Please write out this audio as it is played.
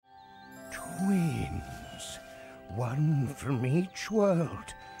One from each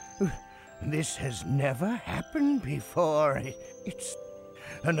world. This has never happened before. It's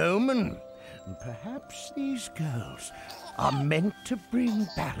an omen. Perhaps these girls are meant to bring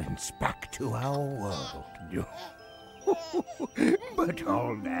balance back to our world. But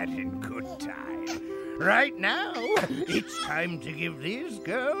all that in good time. Right now, it's time to give these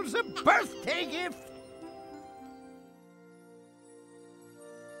girls a birthday gift.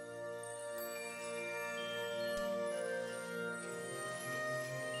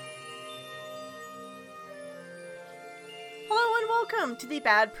 Hello and welcome to the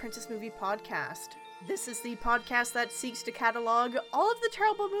Bad Princess Movie Podcast. This is the podcast that seeks to catalog all of the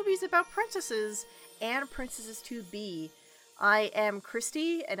terrible movies about princesses and princesses to be. I am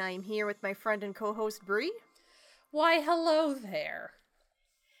Christy, and I am here with my friend and co-host Brie. Why, hello there.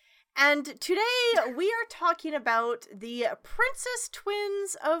 And today we are talking about the Princess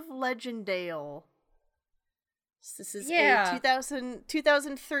Twins of Legendale. This is a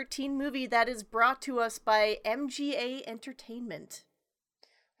 2013 movie that is brought to us by MGA Entertainment.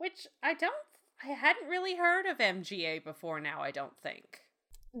 Which I hadn't really heard of MGA before now, I don't think.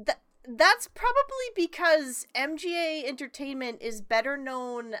 That's probably because MGA Entertainment is better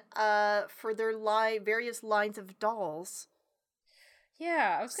known for their various lines of dolls.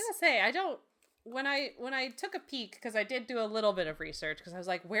 Yeah, I was gonna say, when I took a peek, because I did do a little bit of research, because I was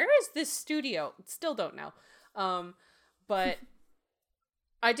like, where is this studio? Still don't know. But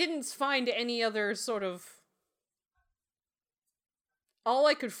I didn't find any other sort of... All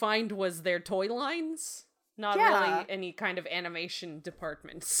I could find was their toy lines, not really any kind of animation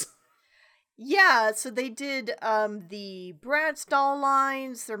departments. Yeah, so they did the Bratz doll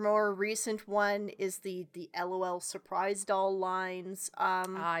lines. Their more recent one is the LOL Surprise doll lines.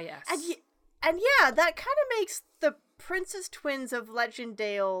 Yes. And yeah, that kind of makes the Princess Twins of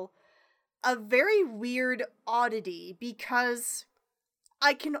Legendale a very weird oddity, because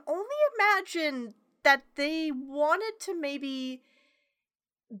I can only imagine that they wanted to maybe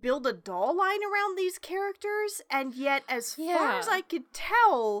build a doll line around these characters, and yet as far as I could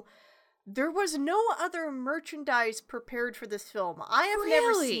tell, there was no other merchandise prepared for this film. I have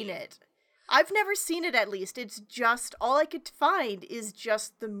never seen it. I've never seen it, at least. It's just, all I could find is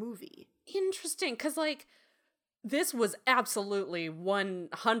just the movie. Interesting, because, this was absolutely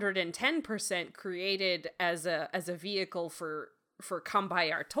 110% created as a vehicle for Come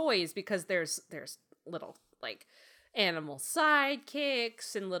Buy Our Toys, because there's little, animal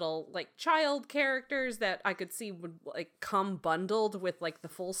sidekicks and little, child characters that I could see would, come bundled with, the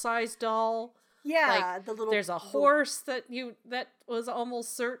full-size doll. Yeah, there's a horse that was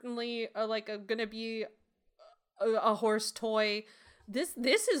almost certainly, gonna be a horse toy.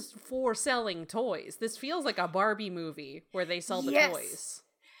 This is for selling toys. This feels like a Barbie movie where they sell the toys.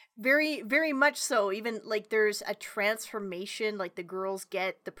 Very, very much so. Even, there's a transformation,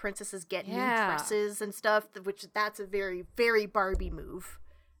 the princesses get new dresses and stuff, which that's a very, very Barbie move.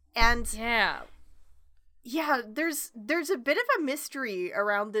 And yeah, there's a bit of a mystery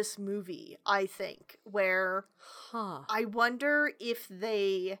around this movie, I think, where I wonder if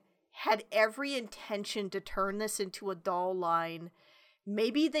they had every intention to turn this into a doll line.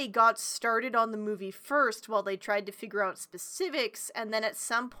 Maybe they got started on the movie first while they tried to figure out specifics, and then at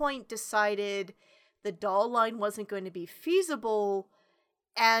some point decided the doll line wasn't going to be feasible,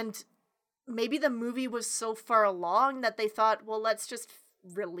 and maybe the movie was so far along that they thought, well, let's just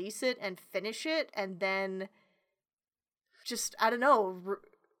release it and finish it, and then just, I don't know.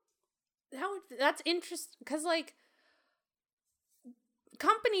 That's interesting, because,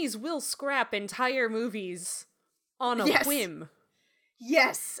 companies will scrap entire movies on a whim.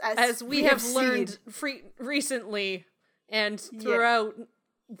 Yes, as we have learned recently and throughout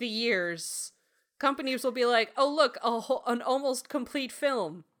the years, companies will be like, "Oh, look, an almost complete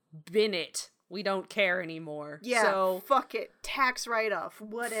film. Bin it. We don't care anymore." Yeah, so, fuck it. Tax write-off.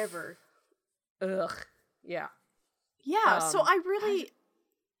 Whatever. Ugh. Yeah. Yeah. So I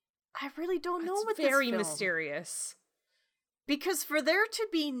really don't know what this film. It's very mysterious. Because for there to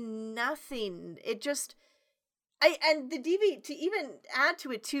be nothing, it just. And the DVD, to even add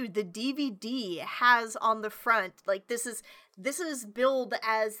to it too, the DVD has on the front, this is billed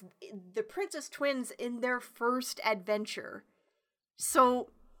as the Princess Twins in their first adventure. So.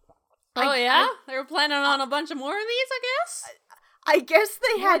 They were planning on a bunch of more of these, I guess? I guess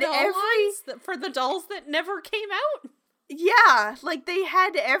they had for the dolls that never came out? Yeah, they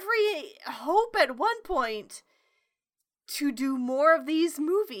had every hope at one point to do more of these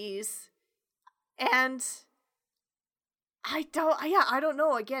movies. And I don't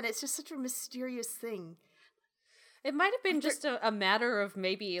know. Again, it's just such a mysterious thing. It might have been just a matter of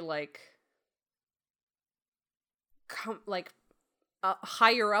maybe,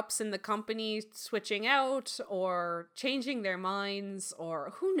 higher ups in the company switching out or changing their minds,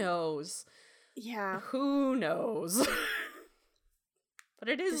 or who knows. Yeah. Who knows? But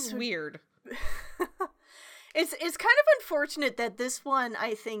it is weird. It's kind of unfortunate that this one,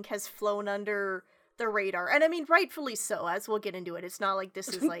 I think, has flown under the radar. And I mean, rightfully so, as we'll get into it. It's not like this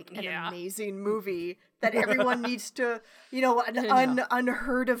is like an amazing movie that everyone needs to, an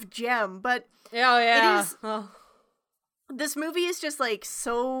unheard of gem. But it is... This movie is just like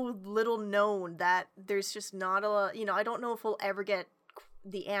so little known that there's just not a lot, I don't know if we'll ever get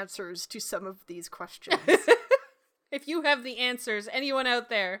the answers to some of these questions. If you have the answers, anyone out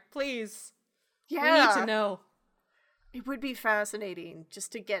there, please. Yeah. We need to know. It would be fascinating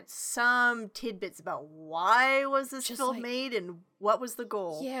just to get some tidbits about why was this film made and what was the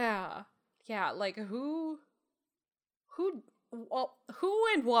goal. Yeah. Yeah, like who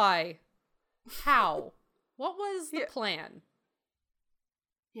and why? How? What was the plan?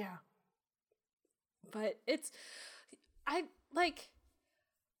 Yeah. But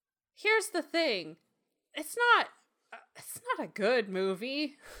here's the thing. It's not a good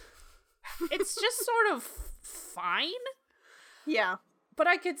movie. It's just sort of fine. Yeah. But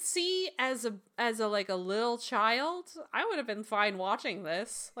I could see as a like a little child, I would have been fine watching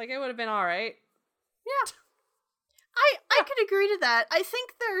this. Like it would have been all right. Yeah. I could agree to that. I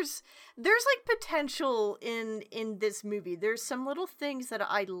think there's like potential in this movie. There's some little things that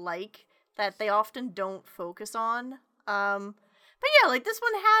I like that they often don't focus on. But yeah, like this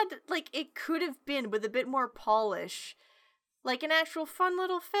one had, like, it could have been with a bit more polish, like an actual fun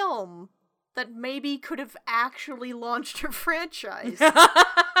little film that maybe could have actually launched a franchise.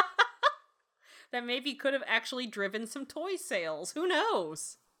 That maybe could have actually driven some toy sales. Who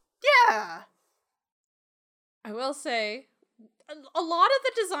knows? Yeah. I will say, a lot of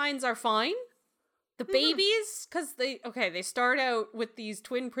the designs are fine. The babies, because they start out with these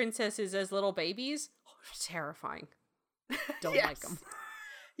twin princesses as little babies. Oh, terrifying. Don't like them.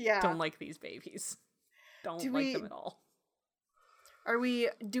 Yeah. Don't like these babies. Don't like them at all.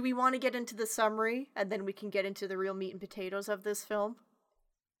 Do we want to get into the summary and then we can get into the real meat and potatoes of this film?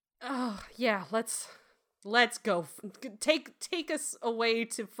 Oh, yeah, let's go. Take us away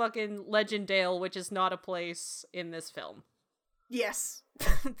to fucking Legenddale, which is not a place in this film. Yes.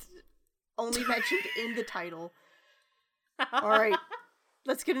 Only mentioned in the title. All right.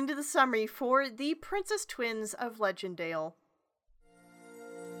 Let's get into the summary for the Princess Twins of Legenddale.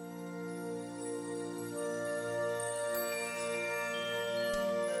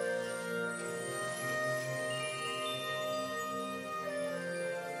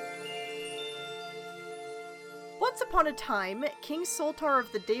 Once upon a time, King Soltar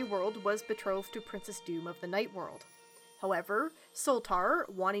of the Day World was betrothed to Princess Doom of the Night World. However, Soltar,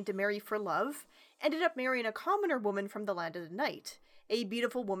 wanting to marry for love, ended up marrying a commoner woman from the Land of the Night, a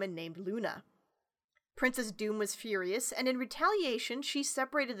beautiful woman named Luna. Princess Doom was furious, and in retaliation, she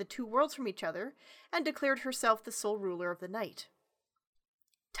separated the two worlds from each other and declared herself the sole ruler of the night.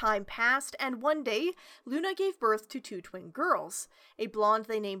 Time passed, and one day, Luna gave birth to two twin girls, a blonde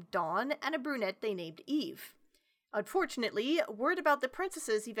they named Dawn and a brunette they named Eve. Unfortunately, word about the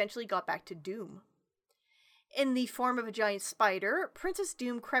princesses eventually got back to Doom. In the form of a giant spider, Princess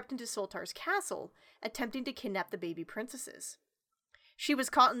Doom crept into Soltar's castle, attempting to kidnap the baby princesses. She was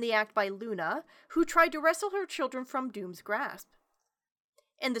caught in the act by Luna, who tried to wrestle her children from Doom's grasp.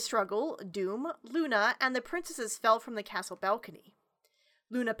 In the struggle, Doom, Luna, and the princesses fell from the castle balcony.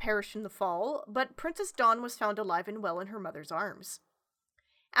 Luna perished in the fall, but Princess Dawn was found alive and well in her mother's arms.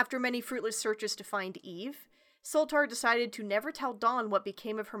 After many fruitless searches to find Eve, Soltar decided to never tell Dawn what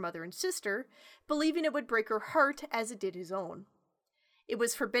became of her mother and sister, believing it would break her heart as it did his own. It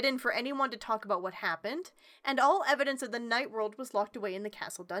was forbidden for anyone to talk about what happened, and all evidence of the Night World was locked away in the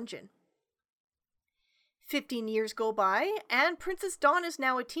castle dungeon. 15 years go by, and Princess Dawn is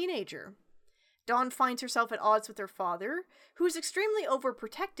now a teenager. Dawn finds herself at odds with her father, who is extremely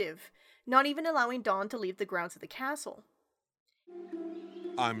overprotective, not even allowing Dawn to leave the grounds of the castle.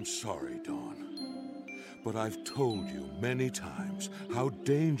 I'm sorry, Dawn. But I've told you many times how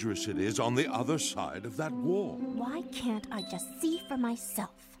dangerous it is on the other side of that wall. Why can't I just see for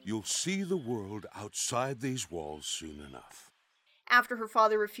myself? You'll see the world outside these walls soon enough. After her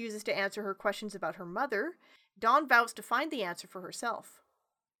father refuses to answer her questions about her mother, Dawn vows to find the answer for herself.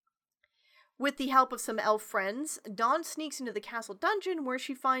 With the help of some elf friends, Dawn sneaks into the castle dungeon where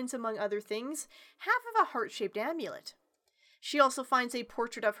she finds, among other things, half of a heart-shaped amulet. She also finds a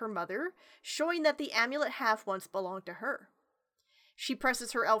portrait of her mother, showing that the amulet half once belonged to her. She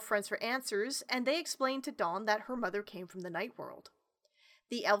presses her elf friends for answers, and they explain to Dawn that her mother came from the Night World.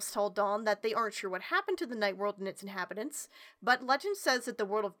 The elves tell Dawn that they aren't sure what happened to the Night World and its inhabitants, but legend says that the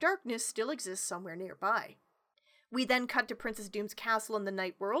World of Darkness still exists somewhere nearby. We then cut to Princess Doom's castle in the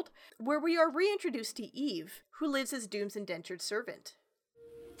Night World, where we are reintroduced to Eve, who lives as Doom's indentured servant.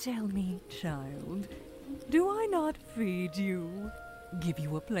 Tell me, child, do I not feed you, give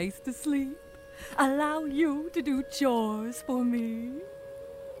you a place to sleep, allow you to do chores for me?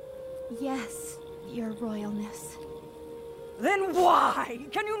 Yes, Your Royalness. Then why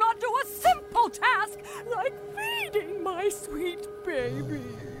can you not do a simple task like feeding my sweet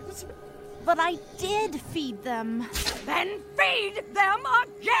babies? But I did feed them. Then feed them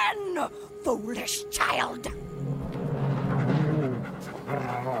again, foolish child!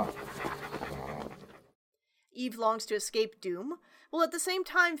 Eve longs to escape Doom, while at the same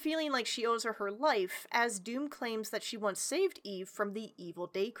time feeling like she owes her life, as Doom claims that she once saved Eve from the evil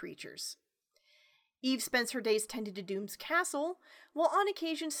day creatures. Eve spends her days tending to Doom's castle, while on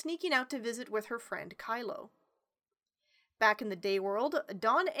occasion sneaking out to visit with her friend Kylo. Back in the day world,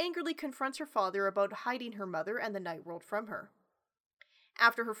 Dawn angrily confronts her father about hiding her mother and the Night World from her.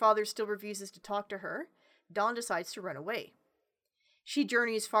 After her father still refuses to talk to her, Dawn decides to run away. She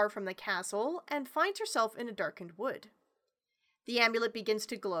journeys far from the castle and finds herself in a darkened wood. The amulet begins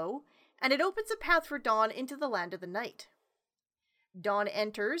to glow, and it opens a path for Dawn into the land of the night. Dawn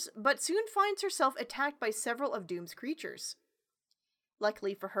enters, but soon finds herself attacked by several of Doom's creatures.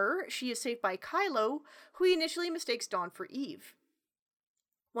 Luckily for her, she is saved by Kylo, who initially mistakes Dawn for Eve.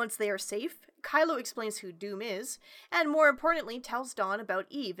 Once they are safe, Kylo explains who Doom is, and more importantly tells Dawn about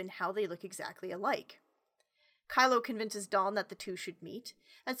Eve and how they look exactly alike. Kylo convinces Dawn that the two should meet,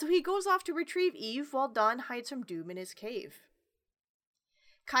 and so he goes off to retrieve Eve while Dawn hides from Doom in his cave.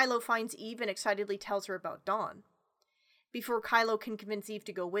 Kylo finds Eve and excitedly tells her about Dawn. Before Kylo can convince Eve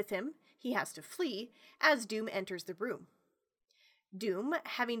to go with him, he has to flee, as Doom enters the room. Doom,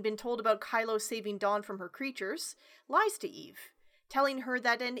 having been told about Kylo saving Dawn from her creatures, lies to Eve, telling her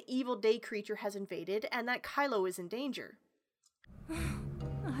that an evil day creature has invaded and that Kylo is in danger.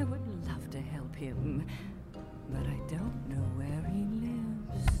 I would love to help him, but I don't know where he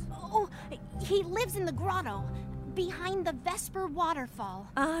lives. Oh, he lives in the grotto, behind the Vesper waterfall.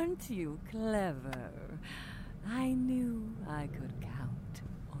 Aren't you clever? I knew I could count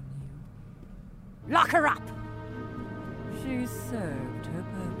on you. Lock her up! She served her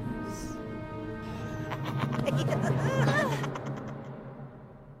purpose.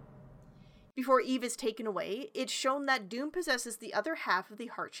 Before Eve is taken away, it's shown that Doom possesses the other half of the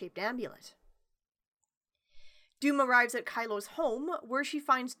heart-shaped amulet. Doom arrives at Kylo's home, where she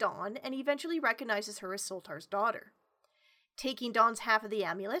finds Dawn and eventually recognizes her as Soltar's daughter. Taking Dawn's half of the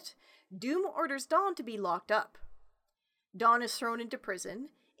amulet, Doom orders Dawn to be locked up. Dawn is thrown into prison,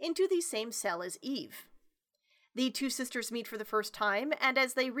 into the same cell as Eve. The two sisters meet for the first time, and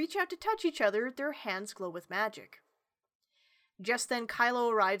as they reach out to touch each other, their hands glow with magic. Just then,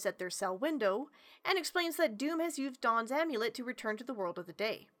 Kylo arrives at their cell window, and explains that Doom has used Dawn's amulet to return to the world of the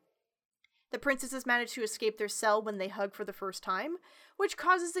day. The princesses manage to escape their cell when they hug for the first time, which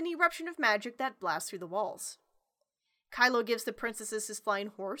causes an eruption of magic that blasts through the walls. Kylo gives the princesses his flying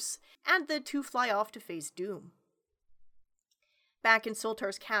horse, and the two fly off to face Doom. Back in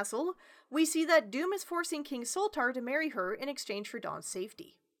Soltar's castle, we see that Doom is forcing King Soltar to marry her in exchange for Dawn's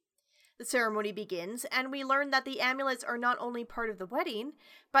safety. The ceremony begins, and we learn that the amulets are not only part of the wedding,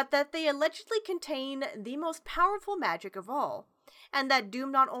 but that they allegedly contain the most powerful magic of all, and that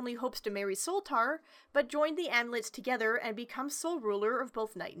Doom not only hopes to marry Soltar, but join the amulets together and become sole ruler of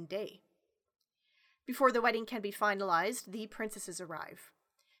both night and day. Before the wedding can be finalized, the princesses arrive.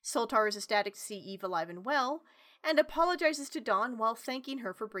 Soltar is ecstatic to see Eve alive and well, and apologizes to Dawn while thanking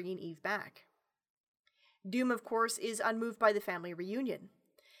her for bringing Eve back. Doom, of course, is unmoved by the family reunion.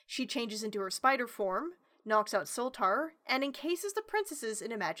 She changes into her spider form, knocks out Soltar, and encases the princesses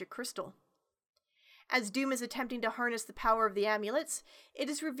in a magic crystal. As Doom is attempting to harness the power of the amulets, it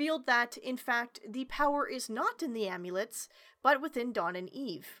is revealed that, in fact, the power is not in the amulets, but within Dawn and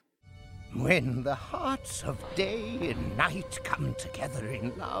Eve. When the hearts of day and night come together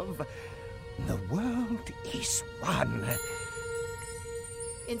in love, the world is one.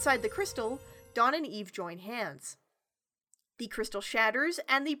 Inside the crystal, Dawn and Eve join hands. The crystal shatters,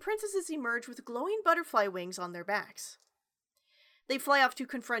 and the princesses emerge with glowing butterfly wings on their backs. They fly off to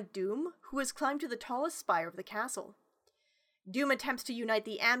confront Doom, who has climbed to the tallest spire of the castle. Doom attempts to unite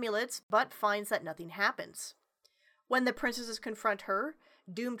the amulets, but finds that nothing happens. When the princesses confront her,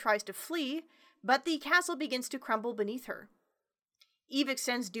 Doom tries to flee, but the castle begins to crumble beneath her. Eve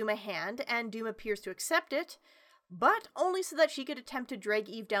extends Doom a hand, and Doom appears to accept it, but only so that she could attempt to drag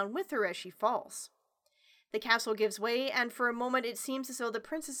Eve down with her as she falls. The castle gives way, and for a moment it seems as though the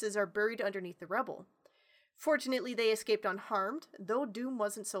princesses are buried underneath the rubble. Fortunately, they escaped unharmed, though Doom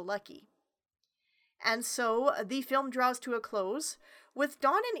wasn't so lucky. And so, the film draws to a close, with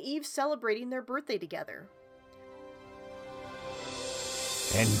Dawn and Eve celebrating their birthday together.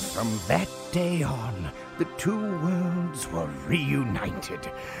 And from that day on, the two worlds were reunited,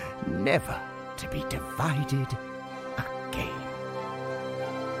 never to be divided again.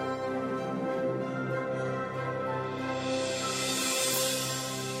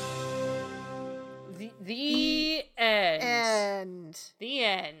 The end. And The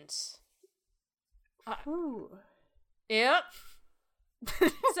end. ooh. Yep.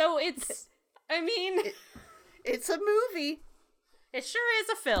 So it's, I mean, It's a movie. it sure is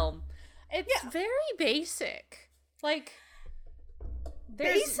a film. It's very basic. Like,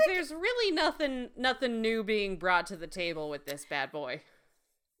 there's really nothing new being brought to the table with this bad boy.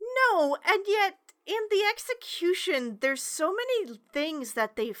 No, and yet in the execution, there's so many things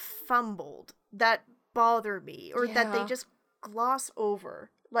that they fumbled that bother me, or that they just gloss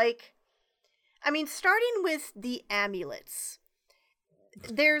over. Like, I mean, starting with the amulets.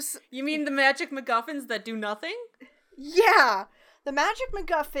 You mean the magic MacGuffins that do nothing? Yeah! The magic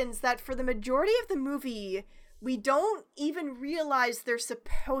MacGuffins that for the majority of the movie, we don't even realize they're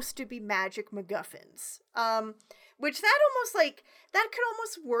supposed to be magic MacGuffins. Which that could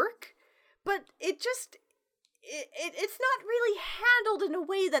almost work, but it's not really handled in a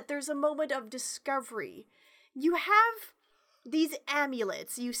way that there's a moment of discovery. You have these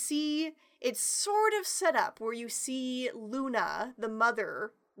amulets. You see, it's sort of set up where you see Luna, the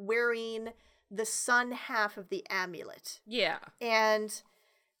mother, wearing the sun half of the amulet. Yeah. And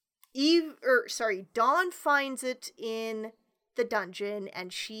Dawn finds it in the dungeon,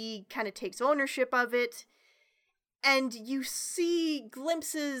 and she kind of takes ownership of it. And you see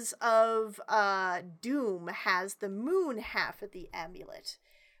glimpses of Doom has the moon half of the amulet.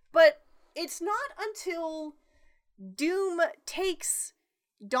 But it's not until Doom takes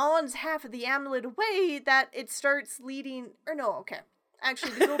Dawn's half of the amulet away that it starts leading... Or no, okay.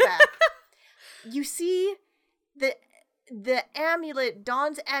 Actually, to go back, you see the amulet,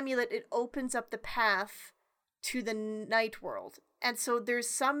 Dawn's amulet, it opens up the path to the night world. And so there's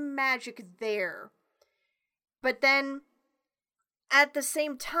some magic there. But then, at the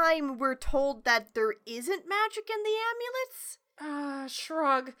same time, we're told that there isn't magic in the amulets?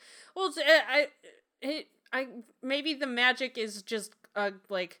 Shrug. Well, maybe the magic is just,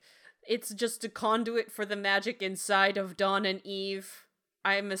 it's just a conduit for the magic inside of Dawn and Eve,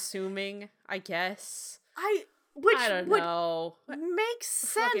 I'm assuming, I guess. I don't know. Makes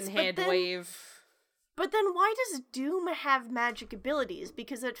sense, fucking hand wave. But then why does Doom have magic abilities?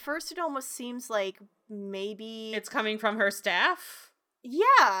 Because at first it almost seems like maybe... It's coming from her staff? Yeah.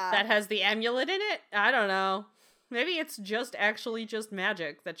 That has the amulet in it? I don't know. Maybe it's just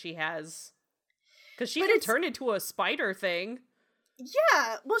magic that she has. Because she can turn into a spider thing.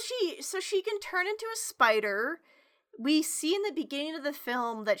 Yeah. Well, she can turn into a spider. We see in the beginning of the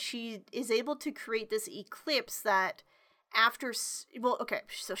film that she is able to create this eclipse that...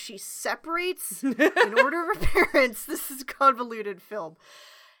 so she separates, in order of appearance, this is a convoluted film.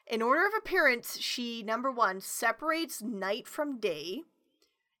 In order of appearance, she, number one, separates night from day,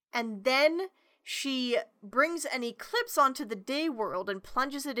 and then she brings an eclipse onto the day world and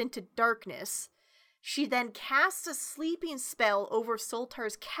plunges it into darkness. She then casts a sleeping spell over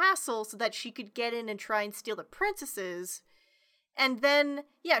Soltar's castle so that she could get in and try and steal the princesses. And then,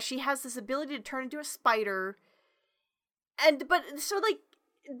 she has this ability to turn into a spider.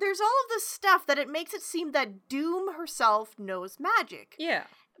 There's all of this stuff that it makes it seem that Doom herself knows magic. Yeah.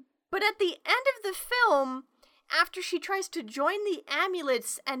 But at the end of the film, after she tries to join the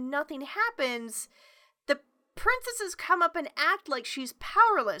amulets and nothing happens, the princesses come up and act like she's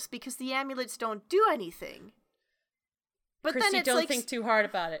powerless because the amulets don't do anything. But Christy, then it's don't think too hard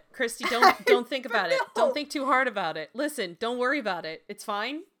about it. Christy, don't think about it. Don't think too hard about it. Listen, don't worry about it. It's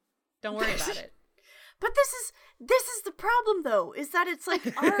fine. Don't worry about it. But this is the problem, though, is that it's like,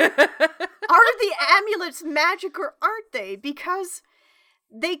 are the amulets magic or aren't they? Because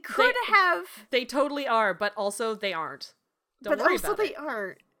they could have... They totally are, but also they aren't. Don't worry about it. But also they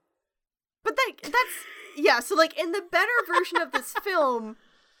aren't. But that's... Yeah, so like in the better version of this film,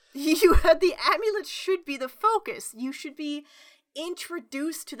 the amulets should be the focus. You should be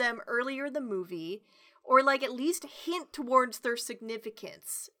introduced to them earlier in the movie, or like at least hint towards their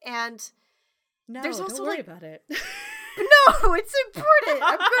significance. And... No, there's also, don't worry about it. No, it's important.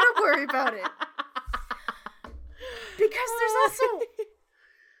 I'm gonna worry about it. Because there's also...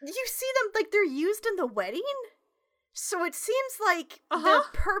 You see them, like, they're used in the wedding? So it seems like their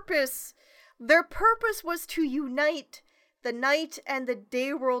purpose... their purpose was to unite the night and the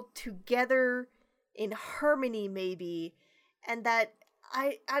day world together in harmony, maybe, and that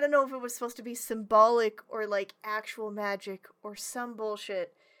I don't know if it was supposed to be symbolic or like actual magic or some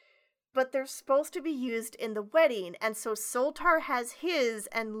bullshit, but they're supposed to be used in the wedding, and so Zoltar has his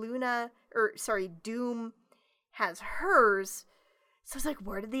and Doom has hers. So it's like,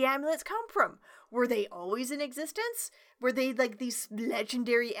 where did the amulets come from? Were they always in existence? Were they like these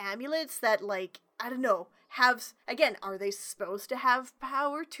legendary amulets that, like, I don't know, are they supposed to have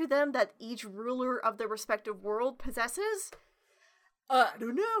power to them that each ruler of the respective world possesses? I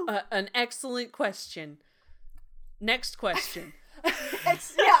don't know. An excellent question. Next question. Yeah,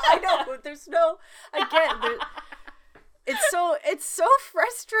 I know. There's no, again, it's so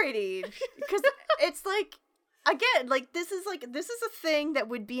frustrating because it's like, again, like this is a thing that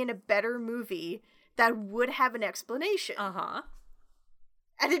would be in a better movie that would have an explanation. Uh-huh.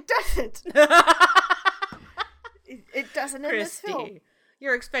 And it doesn't. It doesn't in this film. Christy,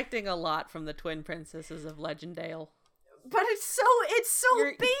 you're expecting a lot from the twin princesses of Legendale. But it's so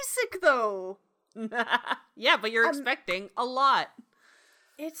basic though. Yeah, but you're expecting a lot.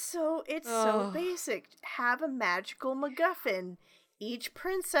 It's so basic. Have a magical MacGuffin. Each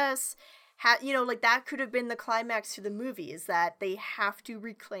princess like that could have been the climax to the movie, is that they have to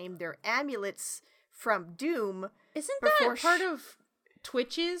reclaim their amulets from Doom. Isn't that part of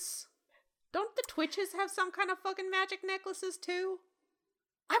Twitches? Don't the Twitches have some kind of fucking magic necklaces too?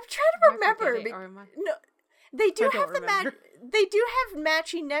 I'm trying to remember. No, they do have they do have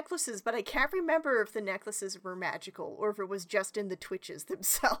matching necklaces, but I can't remember if the necklaces were magical or if it was just in the Twitches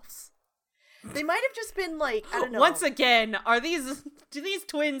themselves. They might have just been like, I don't know. Once again, do these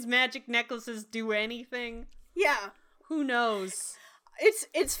twins' magic necklaces do anything? Yeah. Who knows?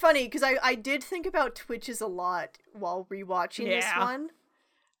 It's funny because I did think about Twitches a lot while rewatching this one.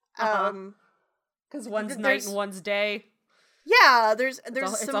 Because one's night and one's day. Yeah, there's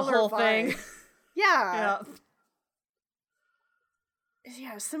it's similar a whole vibe. thing. Yeah.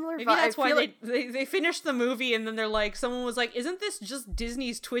 Yeah, similar Maybe vibe. that's why they finished the movie and then they're like, someone was like, isn't this just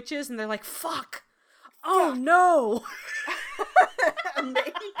Disney's Twitches? And they're like, fuck. Oh no.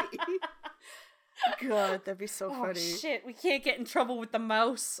 Maybe. God, that'd be so funny. Shit, we can't get in trouble with the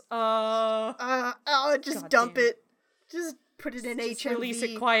mouse. Just dump it. Just put it in HMV. Release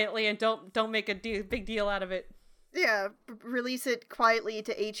it quietly and don't make a big deal out of it. Yeah, release it quietly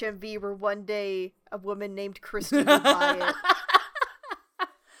to HMV where one day a woman named Christy will buy it.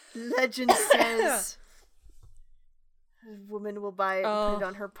 Legend says a woman will buy it and put it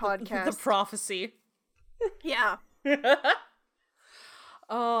on her podcast. The prophecy. Yeah.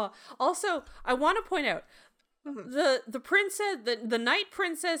 Also, I want to point out the princess, the night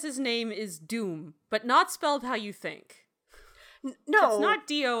princess's name is Doom, but not spelled how you think. No, it's not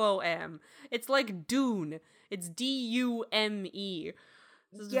Doom. It's like Dune. It's Dume.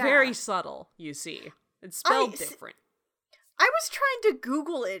 It's very subtle. You see, it's spelled different. I was trying to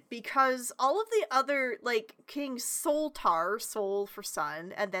Google it because all of the other, like, King Zoltar, Sol for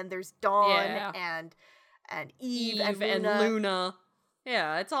sun, and then there's Dawn and Eve and Luna.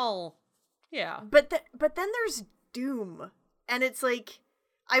 Yeah, it's all, yeah. But then there's Doom, and it's like,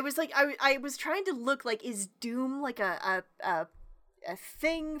 I was trying to look, like, is Doom like a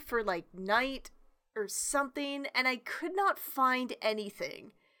thing for, like, night or something, and I could not find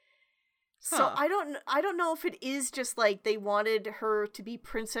anything. So I don't know if it is just like they wanted her to be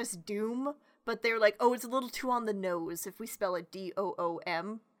Princess Doom, but they're like, oh, it's a little too on the nose if we spell it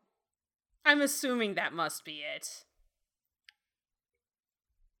Doom. I'm assuming that must be it.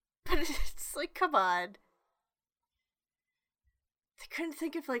 But it's like, come on. They couldn't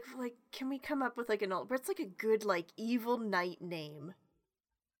think of like, can we come up with like an old, but it's like a good like evil knight name.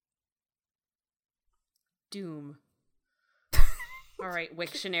 Doom. All right,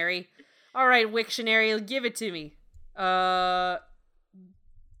 Wiktionary. All right, Wiktionary, give it to me.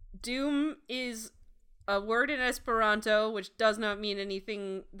 Doom is a word in Esperanto, which does not mean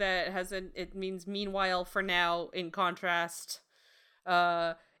anything that it means meanwhile for now, in contrast.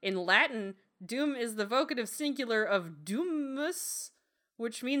 In Latin, doom is the vocative singular of domus,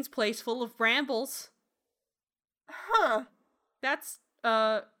 which means place full of brambles. Huh. That's,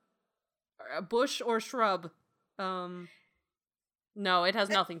 a bush or shrub. No, it has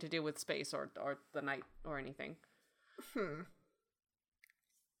nothing to do with space or the night or anything. I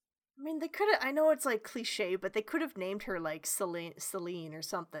mean, they could have, I know it's like cliche, but they could have named her like Celine or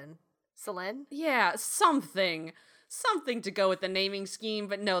something. Selene? Yeah, something to go with the naming scheme,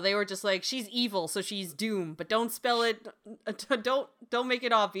 but no, they were just like, she's evil, so she's Doom, but don't spell it, don't make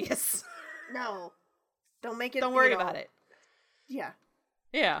it obvious. No. Don't make it, don't worry about it. Yeah.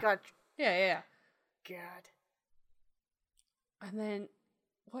 Yeah. Gotcha. Yeah. God. And then,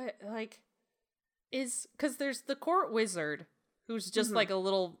 what, like, because there's the court wizard, who's just like a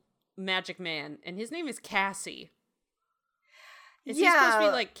little magic man, and his name is Cassie. Is he supposed to be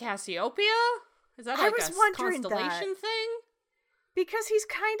like Cassiopeia? Is that like a constellation thing? Because he's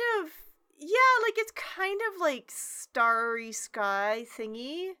kind of, like it's kind of like starry sky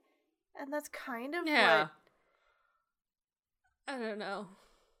thingy. And that's kind of what... I don't know.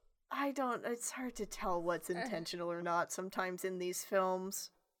 It's hard to tell what's intentional or not sometimes in these films.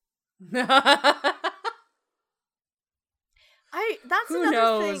 Who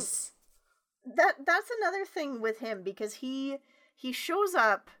knows? That's another thing with him, because he shows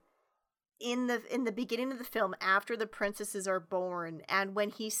up in the beginning of the film after the princesses are born, and when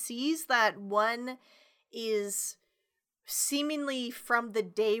he sees that one is seemingly from the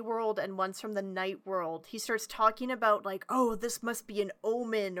day world and one's from the night world, he starts talking about like, oh, this must be an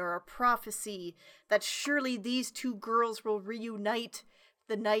omen or a prophecy that surely these two girls will reunite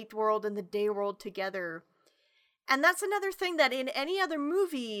the night world and the day world together. And that's another thing that in any other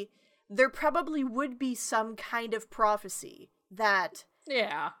movie, there probably would be some kind of prophecy that,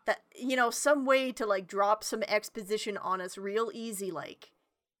 some way to like drop some exposition on us real easy, like.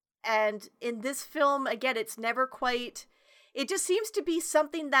 And in this film, again, it's never quite, it just seems to be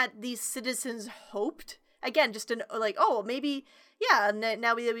something that these citizens hoped. Again, just maybe,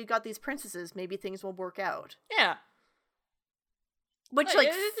 now we've got these princesses, maybe things will work out. Yeah. Which,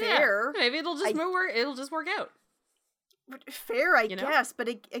 fair. Yeah. Maybe it'll just work out. Fair, I guess, but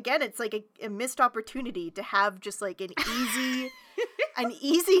again, it's like a missed opportunity to have just like an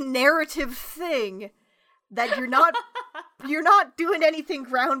easy narrative thing that you're not doing anything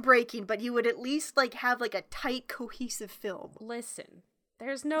groundbreaking, but you would at least like have like a tight, cohesive film. Listen,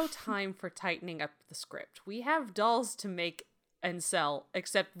 there's no time for tightening up the script. We have dolls to make and sell,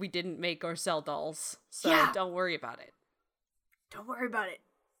 except we didn't make or sell dolls, so don't worry about it. Don't worry about it.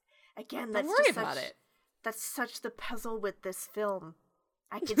 Again, that's such the puzzle with this film.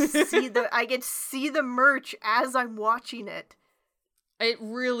 I can see the merch as I'm watching it. It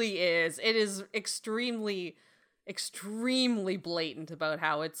really is. It is extremely, extremely blatant about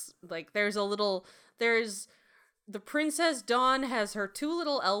how it's like there's the Princess Dawn has her two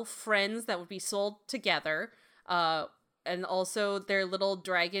little elf friends that would be sold together, and also their little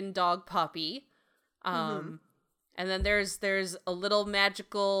dragon dog puppy. And then there's a little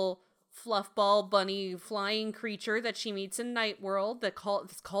magical fluffball bunny flying creature that she meets in Night World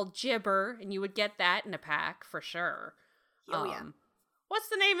it's called Gibber, and you would get that in a pack for sure. What's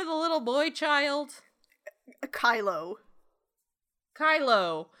the name of the little boy child? Kylo,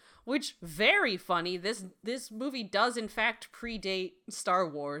 which, very funny, this movie does in fact predate Star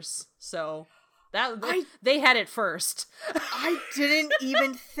Wars, so they had it first. I didn't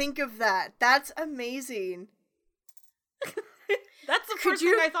even think of that. That's amazing. That's the first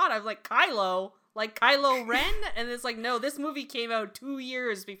thing I thought. I was like, Kylo? Like Kylo Ren? And it's like, no, this movie came out 2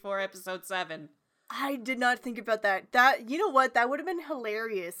 years before Episode 7. I did not think about that. That, you know what? That would have been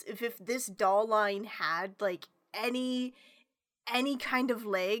hilarious if this doll line had, like, any kind of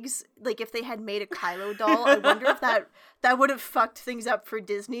legs. Like, if they had made a Kylo doll, I wonder if that would have fucked things up for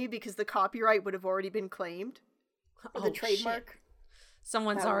Disney, because the copyright would have already been claimed. Or the trademark. Shit.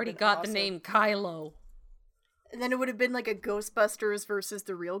 Someone's already got the name Kylo. And then it would have been like a Ghostbusters versus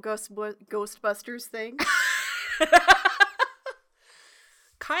the real Ghostbusters thing.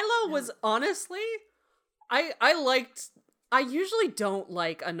 Kylo was honestly, I usually don't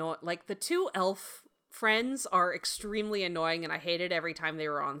like the two elf friends are extremely annoying, and I hated every time they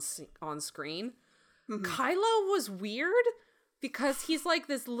were on screen. Mm-hmm. Kylo was weird because he's like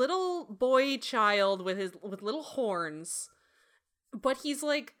this little boy child with little horns, but he's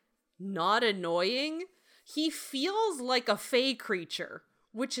like not annoying. He feels like a fae creature,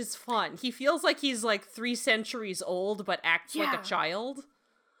 which is fun. He feels like he's like 3 centuries old, but acts like a child.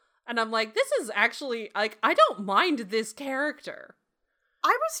 And I'm like, this is actually, like, I don't mind this character. I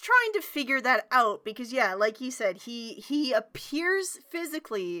was trying to figure that out because, like he said, he appears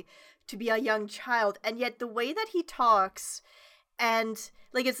physically to be a young child, and yet the way that he talks, and,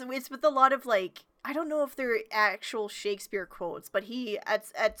 like, it's with a lot of, like, I don't know if they're actual Shakespeare quotes, but he,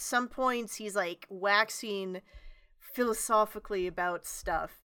 at some points, he's, like, waxing philosophically about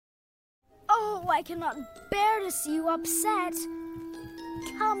stuff. Oh, I cannot bear to see you upset.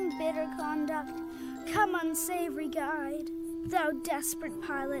 Come, bitter conduct. Come, unsavory guide. Thou desperate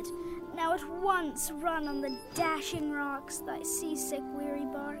pilot, now at once run on the dashing rocks thy seasick weary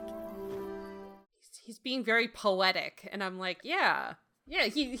bark. He's being very poetic, and I'm like, yeah,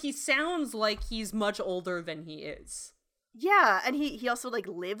 he sounds like he's much older than he is. Yeah, and he also like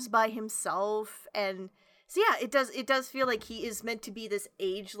lives by himself, and so yeah, it does feel like he is meant to be this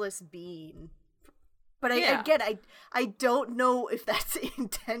ageless being. But I don't know if that's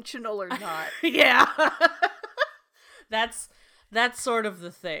intentional or not. Yeah. That's sort of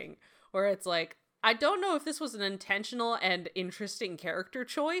the thing where it's like, I don't know if this was an intentional and interesting character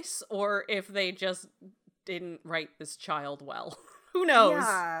choice or if they just didn't write this child well. Who knows?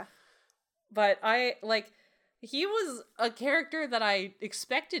 Yeah. But he was a character that I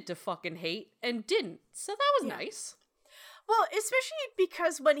expected to fucking hate and didn't. So that was nice. Well, especially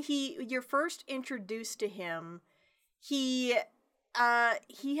because when you're first introduced to him, he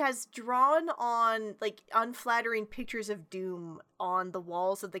has drawn on like unflattering pictures of Doom on the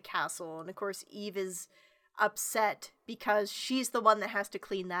walls of the castle, and of course Eve is upset because she's the one that has to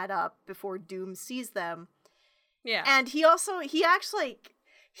clean that up before Doom sees them. Yeah. And he's kind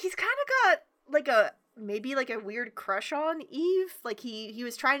of got like a weird crush on Eve. Like he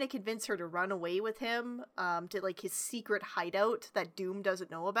was trying to convince her to run away with him to like his secret hideout that Doom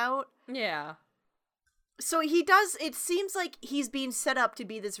doesn't know about. Yeah. So it seems like he's being set up to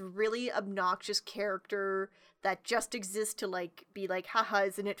be this really obnoxious character that just exists to like be like, haha,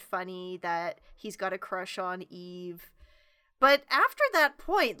 isn't it funny that he's got a crush on Eve? But after that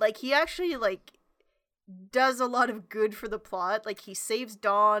point, like he actually like does a lot of good for the plot. Like he saves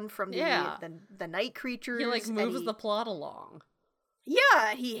Dawn from the night creatures. He like moves the plot along.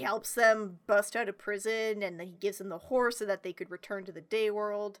 Yeah, he helps them bust out of prison, and then he gives them the horse so that they could return to the day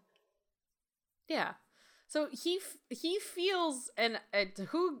world. Yeah. So he feels, and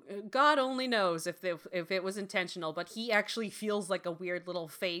who God only knows if it was intentional, but he actually feels like a weird little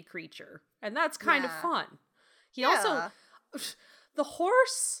fey creature, and that's kind of fun. He also, the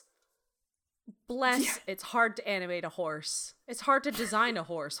horse. It's hard to animate a horse. It's hard to design a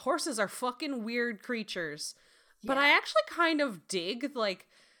horse. Horses are fucking weird creatures, but I actually kind of dig like.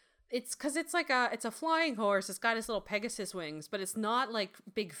 It's because it's a flying horse. It's got its little Pegasus wings, but it's not like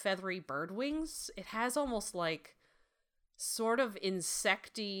big feathery bird wings. It has almost like sort of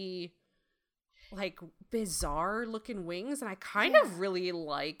insecty, like bizarre looking wings, and I kind of really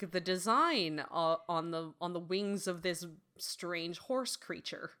like the design on the wings of this strange horse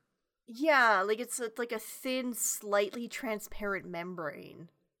creature. Yeah, like it's like a thin, slightly transparent membrane.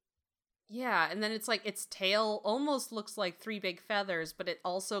 Yeah, and then it's like its tail almost looks like 3 big feathers, but it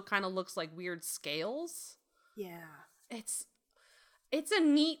also kind of looks like weird scales. Yeah. It's a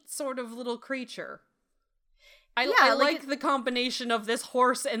neat sort of little creature. I like the combination of this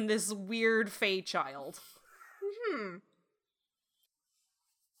horse and this weird fey child.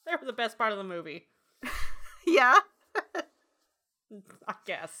 They're the best part of the movie. Yeah? I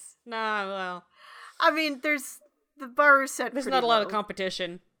guess. Nah, well. I mean, the bar is set. There's not a lot of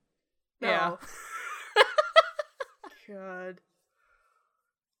competition. No. Yeah. God.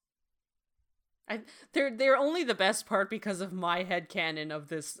 They're only the best part because of my headcanon of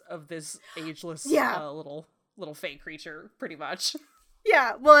this ageless little fey creature, pretty much.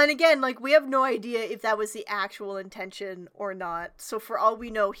 Yeah, well, and again, like, we have no idea if that was the actual intention or not. So for all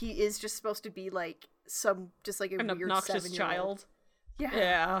we know, he is just supposed to be like an weird obnoxious child.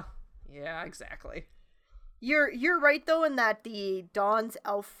 Yeah. Yeah, exactly. You're right though in that the Dawn's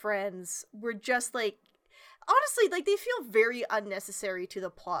elf friends were just like, honestly, like they feel very unnecessary to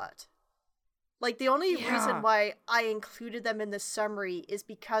the plot. Like the only reason why I included them in the summary is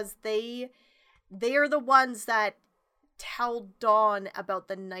because they are the ones that tell Dawn about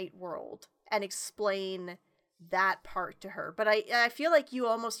the night world and explain that part to her. But I feel like you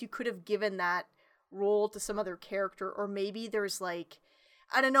could have given that role to some other character, or maybe there's like,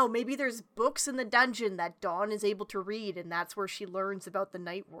 I don't know, maybe there's books in the dungeon that Dawn is able to read, and that's where she learns about the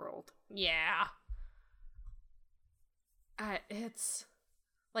night world. Yeah. It's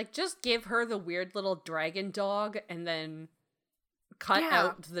like, just give her the weird little dragon dog and then cut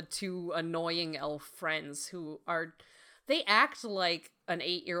out the 2 annoying elf friends who are, they act like an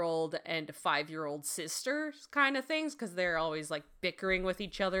 8-year-old and a 5-year-old sisters kind of things, because they're always like bickering with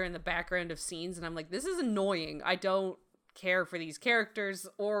each other in the background of scenes, and I'm like, this is annoying. I don't care for these characters,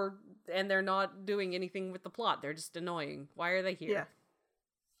 and they're not doing anything with the plot. They're just annoying. Why are they here? Yeah.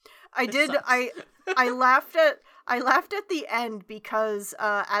 I laughed at the end because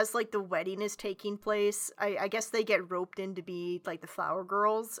as like the wedding is taking place, I guess they get roped in to be like the flower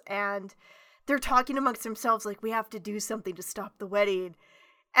girls, and they're talking amongst themselves like, we have to do something to stop the wedding.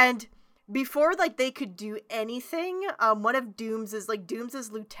 And before like they could do anything, one of Doom's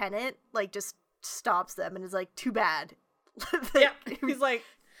lieutenant like just stops them and is like, too bad. He's like,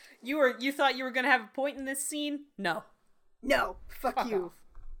 you thought you were gonna have a point in this scene? No, fuck you off.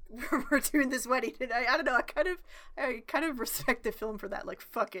 we're doing this wedding, and I don't know, I kind of respect the film for that. Like,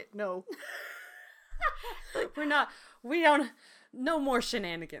 fuck it, no. No more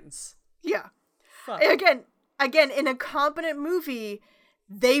shenanigans. Yeah. Fuck. Again, in a competent movie,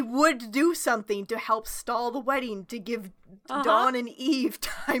 they would do something to help stall the wedding to give Dawn and Eve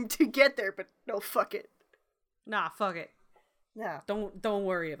time to get there, but no, fuck it. Nah, fuck it. Nah. Don't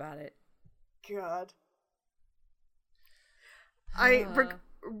worry about it. God.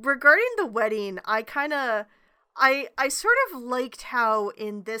 Regarding the wedding, I sort of liked how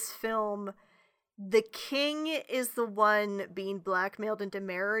in this film the king is the one being blackmailed into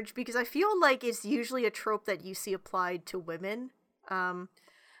marriage, because I feel like it's usually a trope that you see applied to women.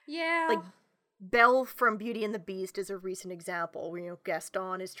 Yeah. Like Belle from Beauty and the Beast is a recent example where, you know,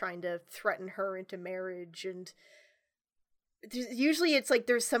 Gaston is trying to threaten her into marriage, and usually it's like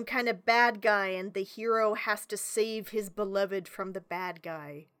there's some kind of bad guy and the hero has to save his beloved from the bad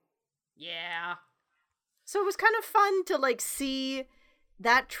guy. Yeah. So it was kind of fun to like see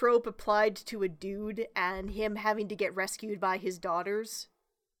that trope applied to a dude and him having to get rescued by his daughters.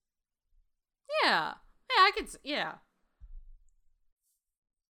 Yeah. Yeah.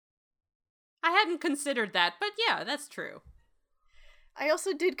 I hadn't considered that, but yeah, that's true. I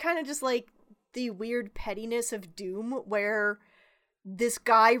also did kind of just like the weird pettiness of Doom, where this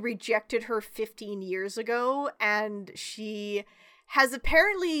guy rejected her 15 years ago, and she has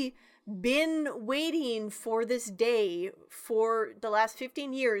apparently been waiting for this day for the last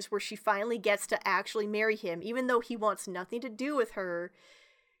 15 years where she finally gets to actually marry him, even though he wants nothing to do with her.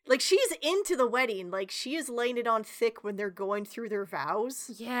 Like, she's into the wedding. Like, she is laying it on thick when they're going through their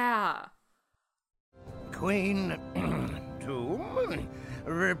vows. Yeah. Queen Doom,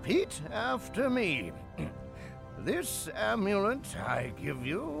 repeat after me. This amulet I give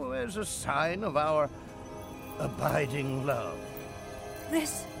you as a sign of our abiding love.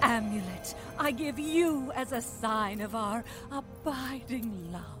 This amulet I give you as a sign of our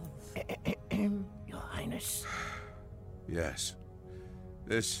abiding love. Your Highness. Yes.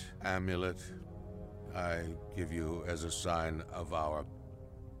 This amulet I give you as a sign of our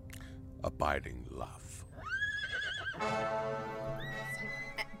abiding love.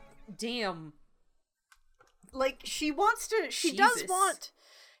 Damn. Like, she Jesus.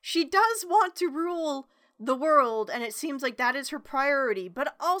 does want to rule the world, and it seems like that is her priority,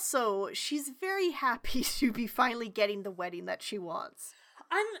 but also she's very happy to be finally getting the wedding that she wants.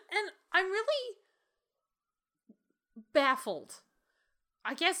 I'm really baffled.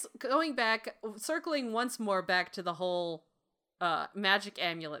 I guess circling once more back to the whole magic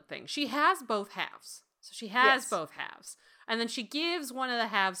amulet thing. She has both halves. So she has both halves. And then she gives one of the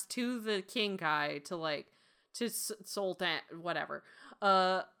halves to the king guy to Sultan, whatever,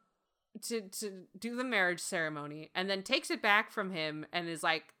 to do the marriage ceremony, and then takes it back from him and is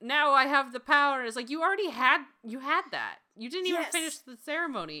like, now I have the power. And it's like, you had that. You didn't even finish the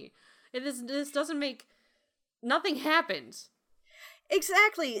ceremony. This doesn't make, nothing happened.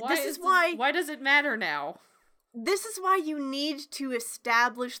 Exactly. Why does it matter now? This is why you need to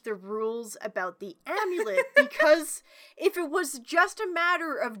establish the rules about the amulet, because if it was just a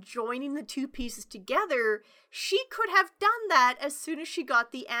matter of joining the two pieces together, she could have done that as soon as she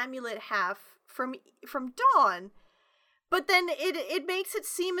got the amulet half from Dawn. But then it makes it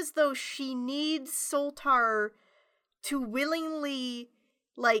seem as though she needs Soltar to willingly,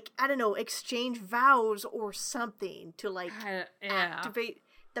 like, I don't know, exchange vows or something to, like, activate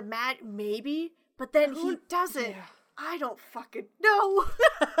the maybe? But then he doesn't. Yeah. I don't fucking know.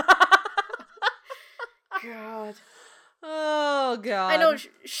 God. Oh, God. I know,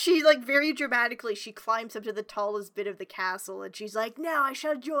 she, like, very dramatically, she climbs up to the tallest bit of the castle, and she's like, now I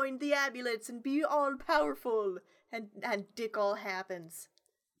shall join the amulets and be all-powerful. And dick all happens.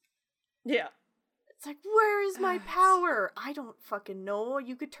 Yeah. It's like, where is my power? I don't fucking know.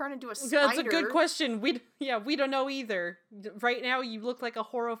 You could turn into a spider. That's a good question. We don't know either. Right now, you look like a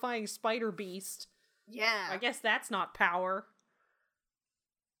horrifying spider beast. Yeah. I guess that's not power.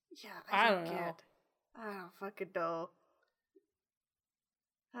 Yeah, I don't know. I don't fucking know.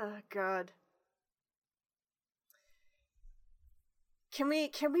 Oh, God. Can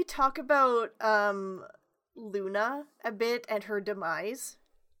we talk about Luna a bit and her demise?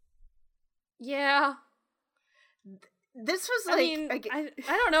 Yeah. This was like... I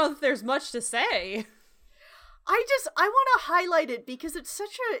don't know if there's much to say. I want to highlight it because it's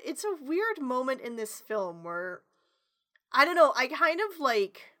a weird moment in this film where, I don't know, I kind of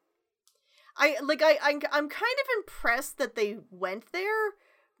like... I'm kind of impressed that they went there,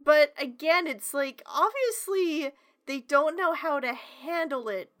 but again, it's like, obviously, they don't know how to handle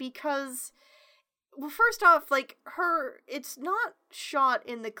it, because Well, first off, like, it's not shot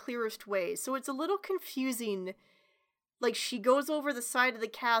in the clearest way, so it's a little confusing. Like, she goes over the side of the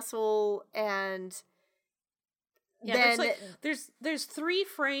castle, and then... There's 3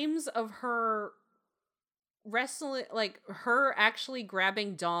 frames of her wrestling, like, her actually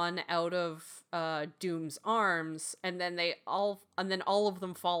grabbing Dawn out of Doom's arms, and then all of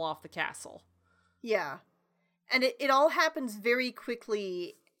them fall off the castle. Yeah. And it all happens very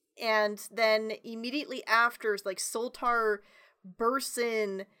quickly, and then immediately after, like, Soltar bursts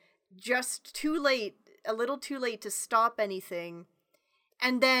in just a little too late to stop anything.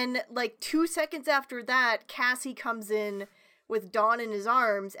 And then, like, 2 seconds after that, Cassie comes in with Dawn in his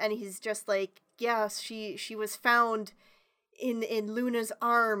arms, and he's just like, yes, she was found in Luna's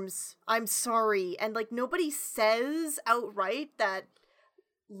arms. I'm sorry. And, like, nobody says outright that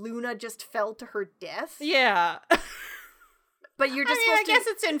Luna just fell to her death. Yeah. But you're just I guess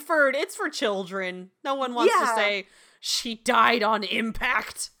it's inferred. It's for children. No one wants to say she died on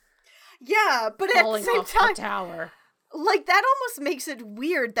impact. Yeah, but at the same time, the tower. Like, that almost makes it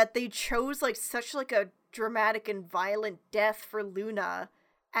weird that they chose, like, such, like, a dramatic and violent death for Luna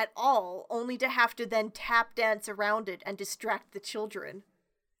at all, only to have to then tap dance around it and distract the children.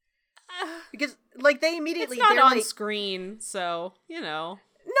 Because, like, they immediately... It's not on like, screen, so, you know.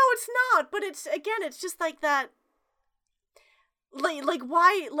 No, it's not, but it's just like that... Like,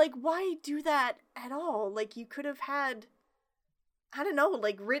 why do that at all? Like, you could have had, I don't know,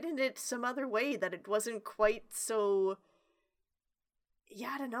 like, written it some other way that it wasn't quite so,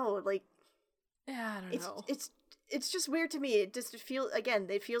 I don't know, like, I don't know. It's just weird to me. It just it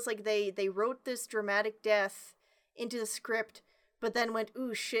feels like they wrote this dramatic death into the script, but then went,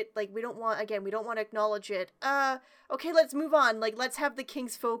 ooh, shit, like, we don't want to acknowledge it. Okay, let's move on. Like, let's have the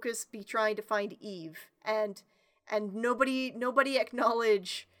king's focus be trying to find Eve, and nobody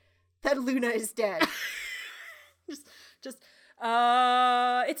acknowledge that Luna is dead. It's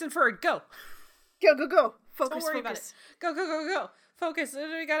inferred. Go. Focus, Don't worry about it. Go. Focus.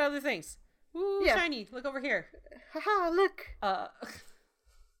 We got other things. Ooh, yeah. Shiny. Look over here. Haha, look.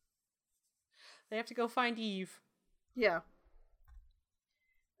 They have to go find Eve. Yeah.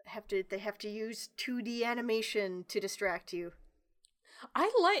 They have to use 2D animation to distract you.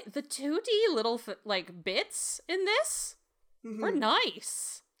 I like the 2D little bits in this. Mm-hmm. Were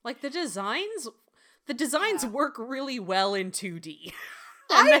nice. Like, the designs work really well in 2D.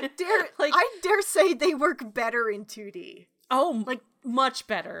 I dare say they work better in 2D. Oh, like, much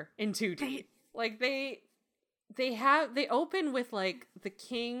better in 2D. They open with, like, the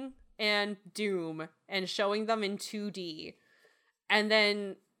king and Doom and showing them in 2D. And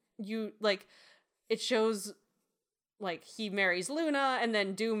then it shows, like, he marries Luna, and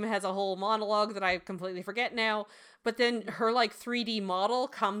then Doom has a whole monologue that I completely forget now. But then her, like, 3D model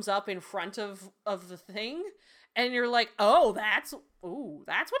comes up in front of the thing, and you're like, that's what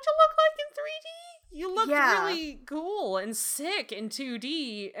you look like in 3D? You look really cool and sick in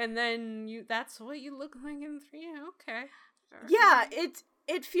 2D, and then that's what you look like in 3D. Okay. Yeah,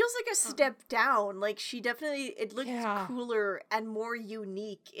 it feels like a step down. Like, it looks cooler and more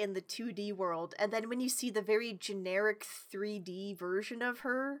unique in the 2D world. And then when you see the very generic 3D version of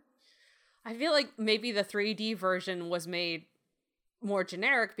her, I feel like maybe the 3D version was made more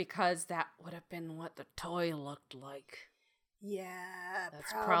generic because that would have been what the toy looked like. Yeah,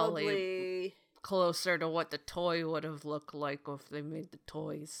 that's probably closer to what the toy would have looked like if they made the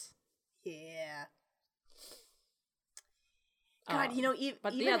toys. Yeah. God,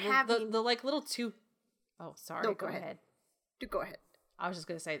 the like little two... Oh, sorry. No, go ahead. Go ahead. I was just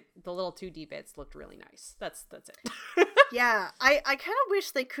gonna say the little 2D bits looked really nice. That's it. Yeah, I kind of wish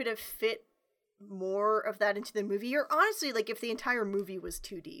they could have fit more of that into the movie. Or honestly, like, if the entire movie was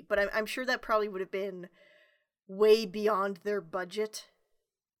 2D, but I'm sure that probably would have been way beyond their budget.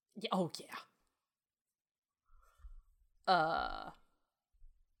 Yeah. Oh yeah.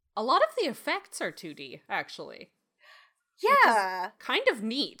 A lot of the effects are 2D, actually. Yeah. Kind of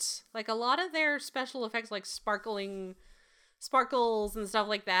neat. Like, a lot of their special effects, like sparkles and stuff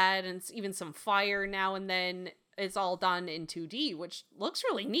like that, and even some fire now and then, it's all done in 2D, which looks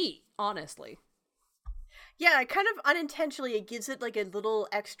really neat, honestly. Yeah, kind of unintentionally, it gives it, like, a little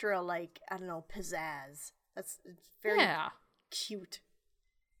extra, like, I don't know, pizzazz. It's very cute.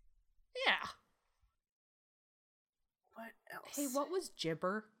 Yeah. What else? Hey, what was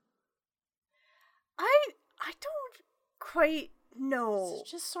Gibber? I don't quite know.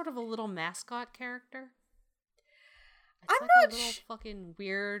 It's just sort of a little mascot character. I'm like not a little fucking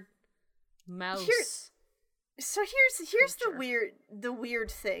weird mouse. Here's the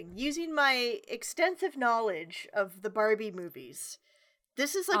weird thing. Using my extensive knowledge of the Barbie movies,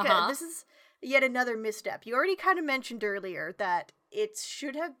 this is like yet another misstep. You already kind of mentioned earlier that it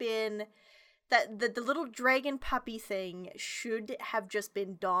should have been that the little dragon puppy thing should have just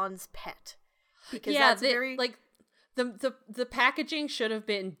been Dawn's pet. Because that's very like the packaging should have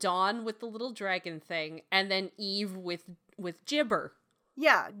been Dawn with the little dragon thing and then Eve with Gibber.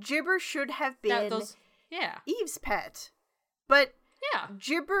 Yeah, Gibber should have been Eve's pet. But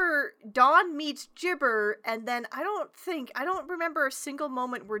Gibber, Dawn meets Gibber, and then I don't remember a single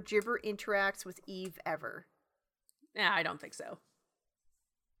moment where Gibber interacts with Eve ever. Yeah, I don't think so.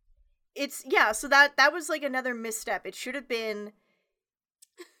 So that was like another misstep. It should have been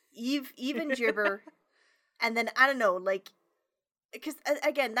Eve and Gibber, and then I don't know, like, because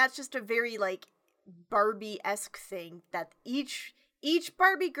again, that's just a very like Barbie-esque thing that each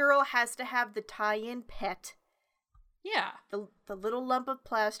Barbie girl has to have the tie-in pet. Yeah. The little lump of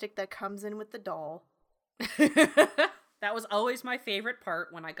plastic that comes in with the doll. That was always my favorite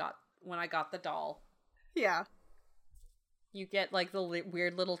part when I got the doll. Yeah. You get like the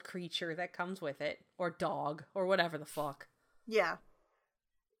weird little creature that comes with it, or dog, or whatever the fuck. Yeah.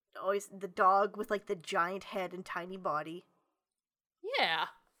 Always the dog with like the giant head and tiny body. Yeah.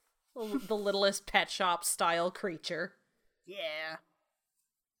 The littlest Pet Shop style creature. Yeah.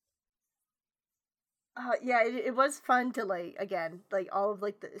 It was fun to like, again, like all of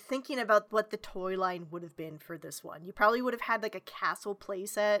like thinking about what the toy line would have been for this one. You probably would have had like a castle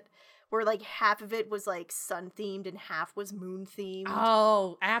playset where like half of it was like sun themed and half was moon themed.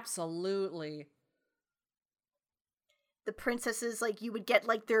 Oh, absolutely. The princesses, like, you would get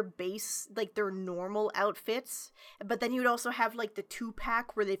like their base, like their normal outfits, but then you would also have like the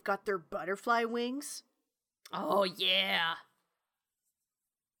 2-pack where they've got their butterfly wings. Oh yeah.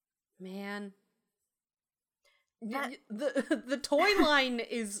 Man. The toy line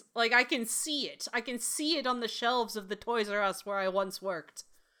is like, I can see it. I can see it on the shelves of the Toys R Us where I once worked.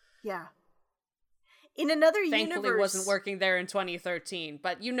 Yeah. In another Thankfully, universe, wasn't working there in 2013,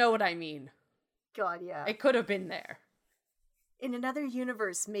 but you know what I mean. God, yeah. It could have been there. In another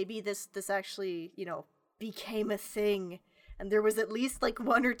universe, maybe this actually, became a thing, and there was at least like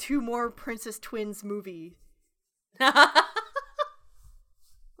 1 or 2 more Princess Twins movie.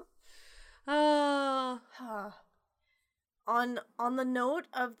 On the note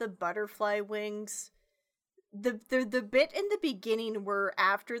of the butterfly wings, the bit in the beginning where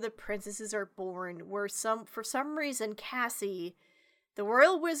after the princesses are born, where for some reason Cassie, the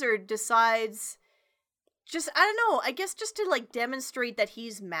royal wizard, decides, just, I don't know, I guess just to like demonstrate that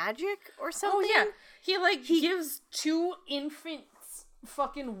he's magic or something. Oh yeah, he gives 2 infants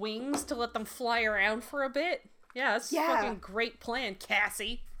fucking wings to let them fly around for a bit. Yeah, that's a fucking great plan,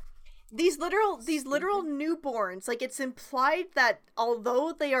 Cassie. These literal newborns, like, it's implied that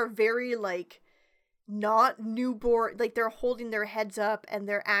although they are very, like, not newborn, like, they're holding their heads up and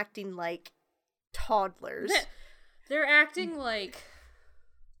they're acting like toddlers. They're acting like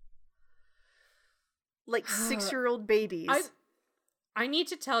 6-year-old babies. I need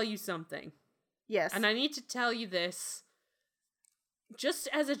to tell you something. Yes. And I need to tell you this just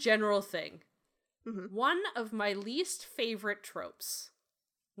as a general thing. Mm-hmm. One of my least favorite tropes,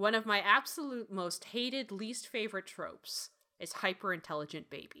 one of my absolute most hated, least favorite tropes is hyper-intelligent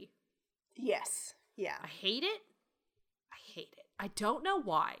baby. Yes. Yeah. I hate it. I don't know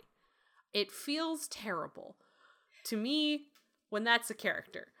why. It feels terrible to me when that's a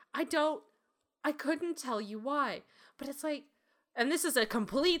character. I couldn't tell you why. But it's like, and this is a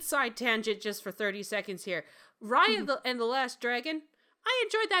complete side tangent just for 30 seconds here. Raya and the Last Dragon, I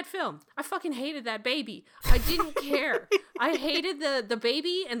enjoyed that film. I fucking hated that baby. I didn't care. I hated the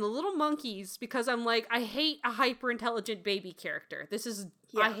baby and the little monkeys because I'm like, I hate a hyper-intelligent baby character.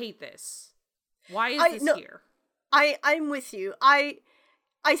 I hate this. Why is this here? I'm with you. I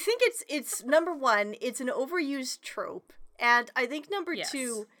think it's number one, it's an overused trope. And I think number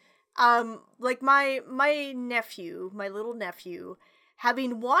 2, like my little nephew,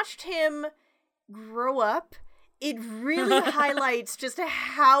 having watched him grow up, it really highlights just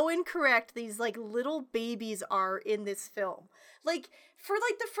how incorrect these like little babies are in this film. Like, for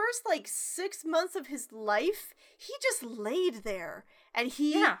like the first like 6 months of his life, he just laid there and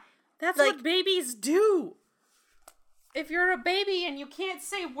that's like, what babies do. If you're a baby and you can't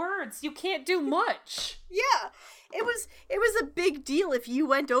say words, you can't do much. Yeah. It was a big deal if you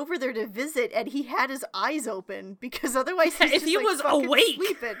went over there to visit and he had his eyes open, because otherwise if he was awake,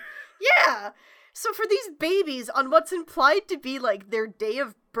 sleeping. Yeah. So for these babies, on what's implied to be like their day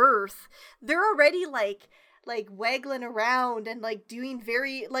of birth, they're already like waggling around and like doing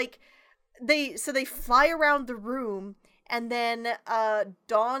very like they fly around the room, and then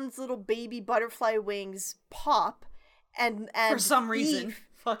Dawn's little baby butterfly wings pop and for some reason.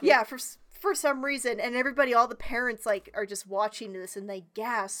 for some reason, and everybody, all the parents, like, are just watching this and they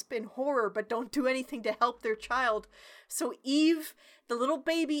gasp in horror but don't do anything to help their child. So Eve, the little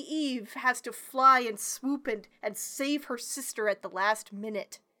baby Eve, has to fly and swoop and save her sister at the last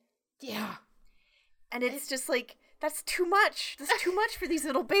minute. Yeah. And it's just like, that's too much. That's too much for these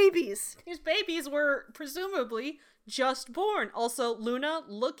little babies. These babies were presumably just born. Also, Luna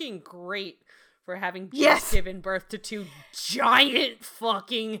looking great for having just given birth to 2 giant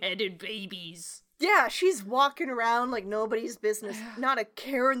fucking headed babies. Yeah, she's walking around like nobody's business. Not a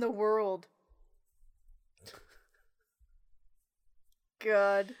care in the world.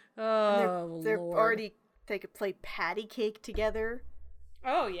 God. Oh, they're Lord. already, they could play patty cake together.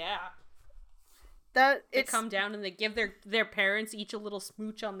 Oh, yeah. They come down and they give their parents each a little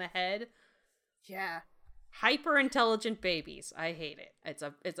smooch on the head. Yeah. Hyper intelligent babies. I hate it.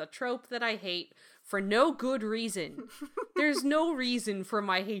 It's a trope that I hate for no good reason. There's no reason for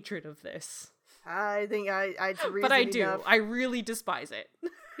my hatred of this. I think I but I do. Enough. I really despise it.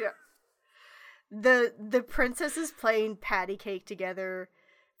 Yeah. The princesses playing patty cake together.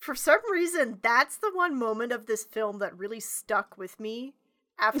 For some reason, that's the one moment of this film that really stuck with me.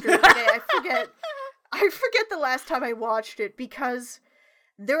 After I forget the last time I watched it, because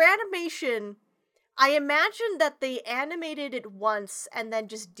their animation, I imagine that they animated it once and then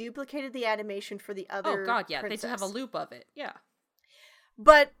just duplicated the animation for the other. Oh god, yeah, princess. they just have a loop of it. Yeah.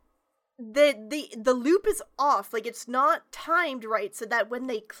 But the loop is off. Like, it's not timed right, so that when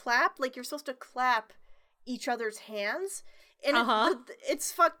they clap, like, you're supposed to clap each other's hands. And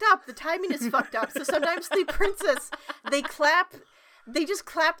it's fucked up. The timing is fucked up. So sometimes the princess, they just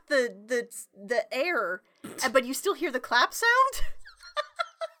clap the air, but you still hear the clap sound.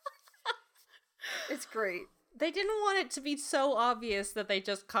 It's great. They didn't want it to be so obvious that they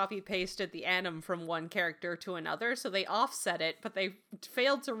just copy-pasted the anim from one character to another, so they offset it, but they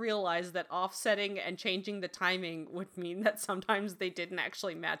failed to realize that offsetting and changing the timing would mean that sometimes they didn't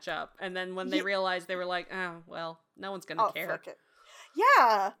actually match up. And then when they realized, they were like, oh, well, no one's gonna care. Fuck it.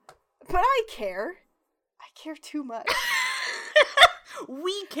 Yeah, but I care. I care too much.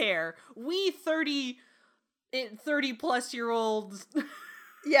 We care. We 30 plus year olds.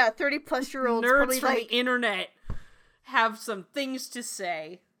 Yeah, 30 plus year olds. Nerds from the internet have some things to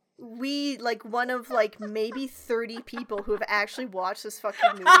say. We, like, one of, like, maybe 30 people who have actually watched this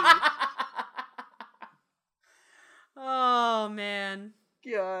fucking movie. Oh, man.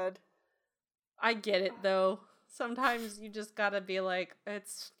 God. I get it, though. Sometimes you just gotta be like,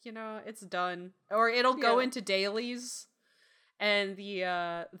 it's done. Or it'll go into dailies, and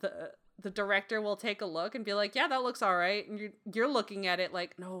the director will take a look and be like, yeah, that looks all right. And you're looking at it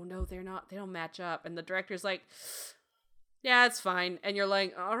like, no, they're not. They don't match up. And the director's like, yeah, it's fine. And you're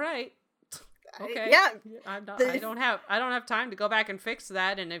like, all right. Okay. Yeah. I don't have time to go back and fix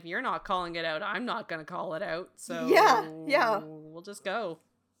that. And if you're not calling it out, I'm not going to call it out. So yeah. We'll just go.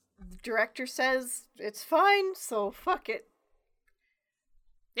 The director says it's fine, so fuck it.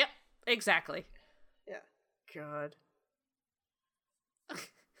 Yep, exactly. Yeah. God.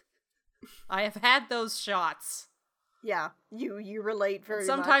 I have had those shots. Yeah, you relate very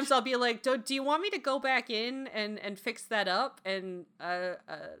Sometimes much. I'll be like, do you want me to go back in and fix that up? And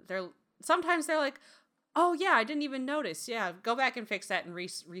sometimes they're like, oh yeah, I didn't even notice. Yeah, go back and fix that and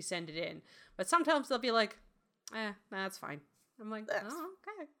resend it in. But sometimes they'll be like, that's fine. I'm like, oh,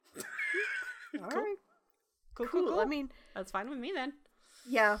 okay. All cool. right. Cool. I mean, that's fine with me then.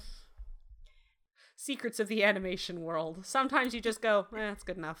 Yeah. Secrets of the animation world. Sometimes you just go, it's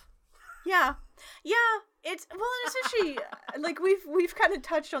good enough. Yeah. It's especially like we've kind of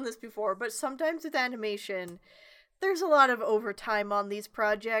touched on this before, but sometimes with animation, there's a lot of overtime on these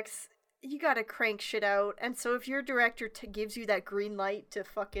projects. You gotta crank shit out, and so if your director gives you that green light to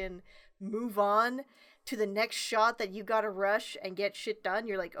fucking move on to the next shot that you gotta rush and get shit done,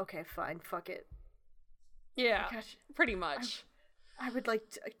 you're like, okay, fine, fuck it. Yeah, pretty much. I would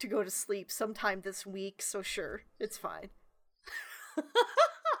like to go to sleep sometime this week, so sure, it's fine.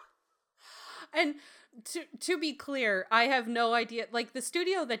 And to be clear, I have no idea. Like, the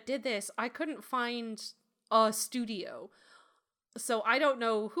studio that did this, I couldn't find a studio. So I don't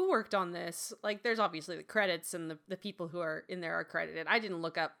know who worked on this. Like, there's obviously the credits, and the people who are in there are credited. I didn't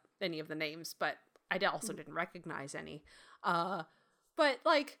look up any of the names, but I also didn't recognize any. But,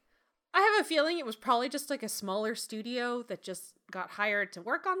 like, I have a feeling it was probably just, like, a smaller studio that just got hired to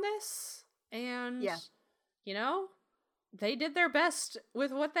work on this. And, they did their best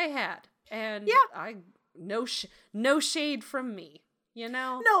with what they had. And no shade from me,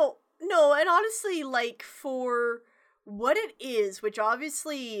 No, and honestly, like, for what it is, which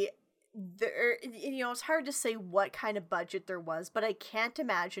obviously there, it's hard to say what kind of budget there was, but I can't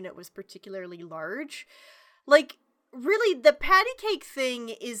imagine it was particularly large. Like, really, the patty cake thing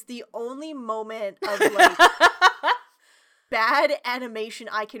is the only moment of, like, bad animation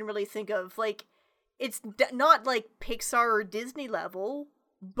I can really think of. Like, it's not, like, Pixar or Disney level,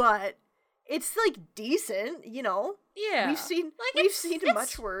 but it's, like, decent, Yeah. We've seen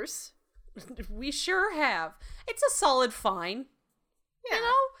much worse. We sure have. It's a solid fine.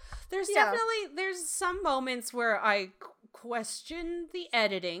 Yeah. There's there's some moments where I question the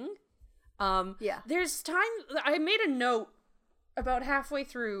editing. There's time I made a note about halfway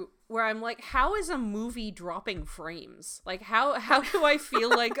through where I'm like, how is a movie dropping frames? Like, how do I feel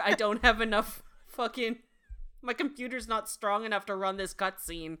like I don't have enough my computer's not strong enough to run this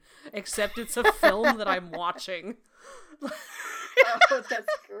cutscene, except it's a film that I'm watching. Oh,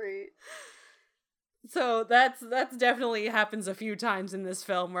 that's great. So that's definitely happens a few times in this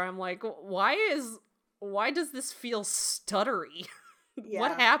film where I'm like, why does this feel stuttery?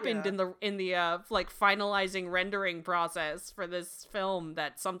 What happened in the like finalizing rendering process for this film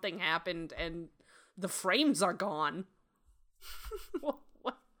that something happened and the frames are gone? what?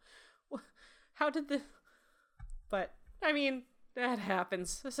 How did the? But I mean, that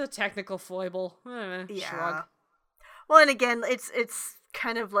happens. It's a technical foible. Shrug. Well, and again, it's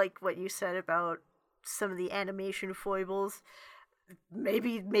kind of like what you said about some of the animation foibles.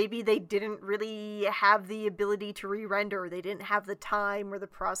 Maybe they didn't really have the ability to re-render, or they didn't have the time or the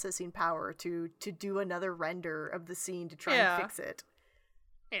processing power to do another render of the scene to try and fix it.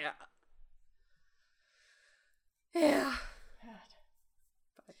 Yeah.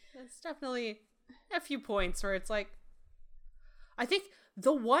 But it's definitely a few points where it's like, I think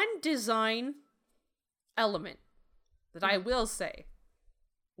the one design element that I will say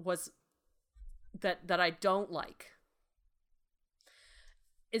was that I don't like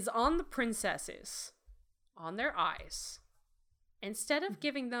is on the princesses, on their eyes. Instead of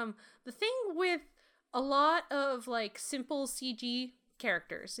giving them the thing with a lot of like simple CG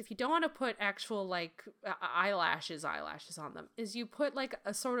characters, if you don't want to put actual like eyelashes on them, is you put like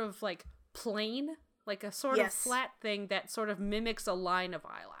a sort of like plane, like a sort of flat thing that sort of mimics a line of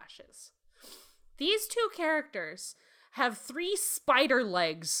eyelashes. These two characters have 3 spider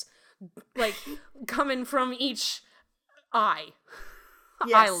legs like coming from each eyelid.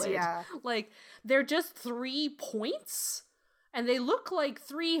 Yeah. Like, they're just 3 points, and they look like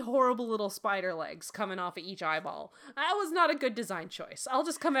 3 horrible little spider legs coming off of each eyeball. That was not a good design choice. I'll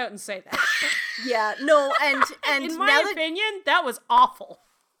just come out and say that. Yeah, no, and in my opinion, that was awful.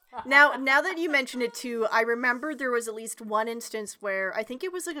 Now that you mention it too, I remember there was at least one instance where I think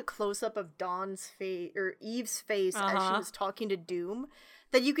it was like a close-up of Dawn's face, or Eve's face, as she was talking to Doom,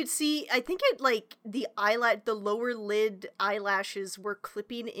 that you could see, I think it, like, the lower lid eyelashes were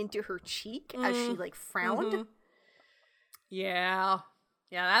clipping into her cheek as she, like, frowned. Mm-hmm. Yeah,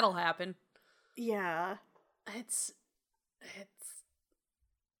 that'll happen. Yeah.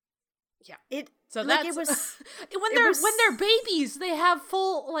 So like, that's, it was when they're babies, they have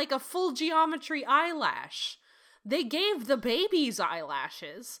a full geometry eyelash. They gave the babies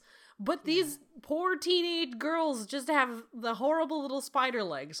eyelashes, but these poor teenage girls just have the horrible little spider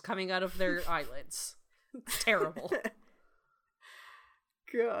legs coming out of their eyelids. It's terrible.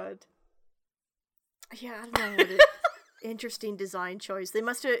 God. Yeah, I don't know. Interesting design choice. They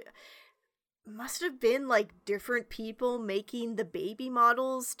must have been like different people making the baby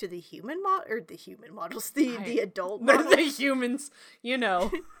models to the human models, the adult models. The humans, Yeah.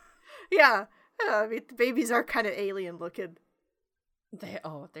 I mean, the babies are kind of alien looking.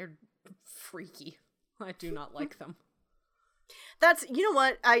 They're freaky. I do not like them. That's, you know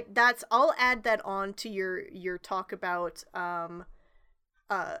what? I'll add that on to your talk about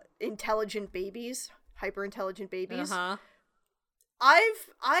intelligent babies, hyper intelligent babies.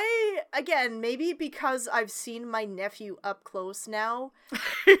 Again, maybe because I've seen my nephew up close now,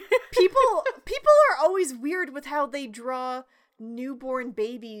 people are always weird with how they draw newborn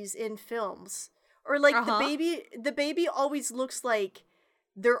babies in films. Or like the baby always looks like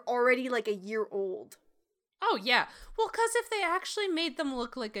they're already like a year old. Oh yeah. Well, cuz if they actually made them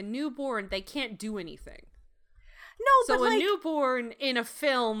look like a newborn, they can't do anything. No, but a newborn in a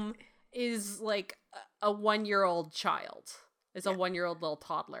film is like a 1-year-old child. Is a 1-year-old little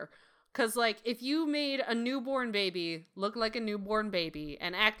toddler. Because, like, if you made a newborn baby look like a newborn baby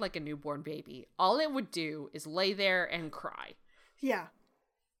and act like a newborn baby, all it would do is lay there and cry. Yeah.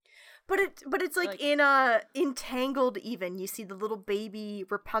 But it's like in Entangled even, you see the little baby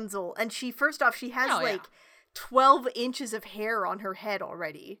Rapunzel, and she has 12 inches of hair on her head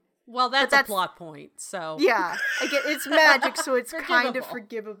already. Well, that's a plot point, so... Yeah. Again, it's magic, so it's kind of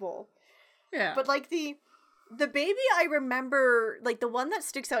forgivable. Yeah. But like the baby I remember, like the one that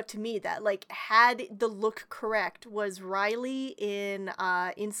sticks out to me that like had the look correct was Riley in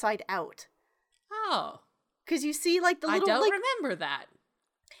Inside Out. Oh. Because you see like the little, I don't like, remember that.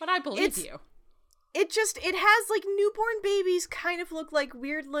 But I believe you. It has like newborn babies kind of look like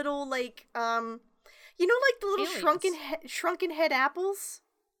weird little like you know, like the little shrunken head apples?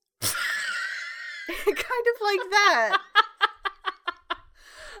 Kind of like that.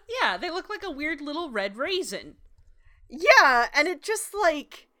 Yeah, they look like a weird little red raisin. Yeah, and it just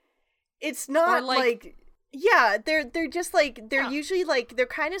like it's not like yeah, they're just like they're usually like they're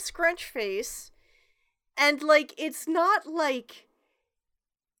kind of scrunch face, and like it's not like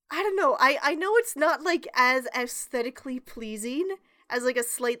I don't know. I know it's not like as aesthetically pleasing as like a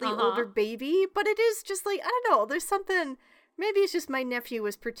slightly older baby, but it is just like I don't know. There's something. Maybe it's just my nephew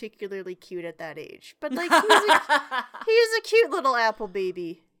was particularly cute at that age, but like he's a cute little apple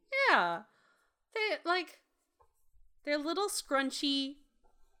baby. Yeah, they're little scrunchy,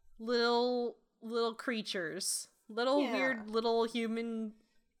 little creatures, weird little human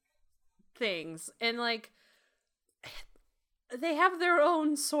things, and like they have their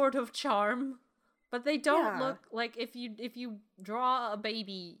own sort of charm, but they don't look like if you draw a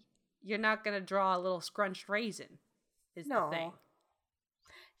baby, you're not gonna draw a little scrunched raisin. Is the thing.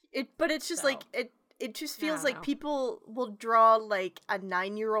 But it's just like it just feels like people will draw like a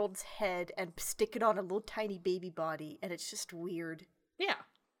 9-year-old's head and stick it on a little tiny baby body, and it's just weird. Yeah.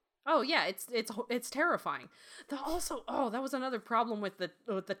 Oh yeah, it's terrifying. That was another problem with the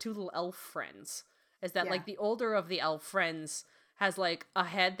two little elf friends, is that like the older of the elf friends has like a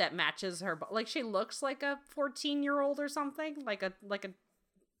head that matches her, like she looks like a 14-year-old or something, like a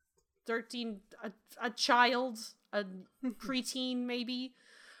 13 a child, a preteen maybe.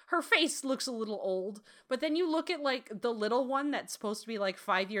 Her face looks a little old, but then you look at like the little one that's supposed to be like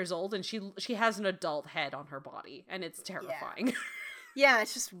 5 years old, and she has an adult head on her body, and it's terrifying. Yeah,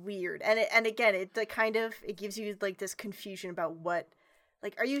 it's just weird, and again, it gives you like this confusion about what,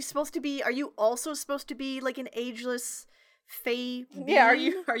 like, are you also supposed to be like an ageless fae being? Yeah, are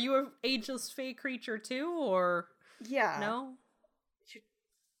you an ageless fae creature too, or no?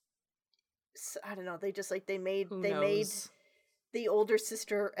 I don't know. They just like they made the older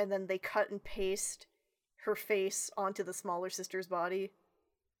sister, and then they cut and paste her face onto the smaller sister's body.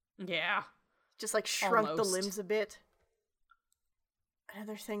 Yeah, just like shrunk the limbs a bit.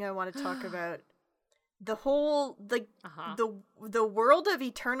 Another thing I want to talk about, the whole the world of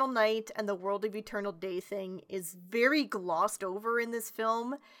eternal night and the world of eternal day thing is very glossed over in this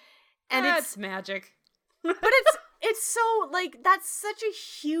film, and it's magic. But it's so like that's such a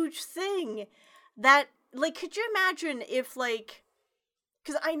huge thing that like could you imagine if like,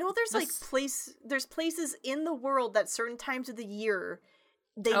 because I know there's there's places in the world that certain times of the year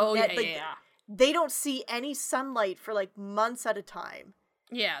they don't see any sunlight for like months at a time.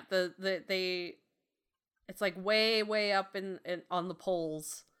 Yeah, it's like way up in on the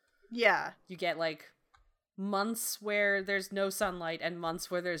poles. Yeah. You get like months where there's no sunlight and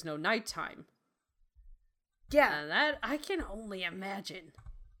months where there's no nighttime. Yeah. And that I can only imagine.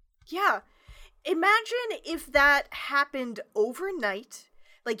 Yeah. Imagine if that happened overnight.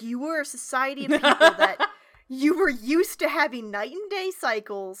 Like you were a society of people that you were used to having night and day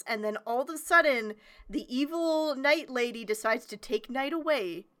cycles, and then all of a sudden the evil night lady decides to take night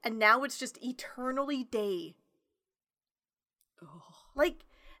away, and now it's just eternally day. Oh. Like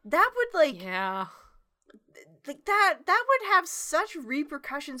that would like that would have such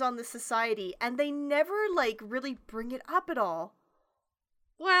repercussions on the society, and they never like really bring it up at all.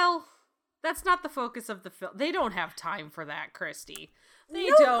 Well, that's not the focus of the film. They don't have time for that, Christy.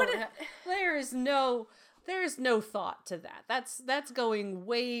 There's no thought to that. That's going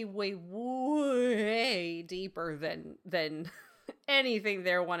way deeper than anything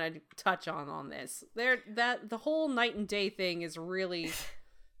they want to touch on this. The whole night and day thing is really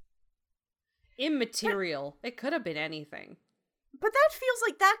immaterial. It could have been anything. But that feels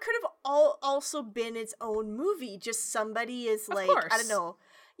like that could have also been its own movie. Just somebody is like, I don't know.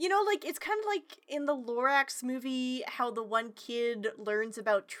 You know, like, it's kind of like in the Lorax movie, how the one kid learns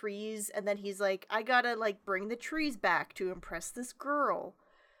about trees, and then he's like, I gotta, like, bring the trees back to impress this girl.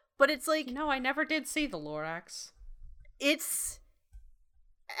 But it's like... No, I never did see the Lorax. It's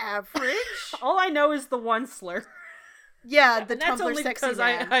average. All I know is the Onceler. Yeah, the Tumblr sexy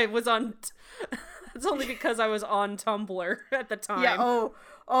man. I was on... That's only because I was on Tumblr at the time. Yeah,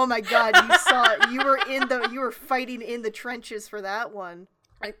 oh my god, you were fighting in the trenches for that one.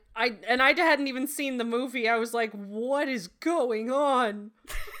 I hadn't even seen the movie. I was like, what is going on?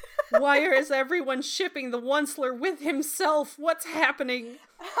 Why is everyone shipping the Onceler with himself? What's happening?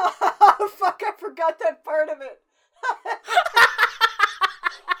 Oh, fuck, I forgot that part of it.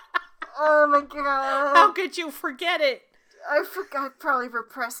 Oh my god. How could you forget it? I probably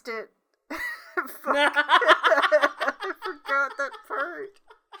repressed it. Fuck. I forgot that part.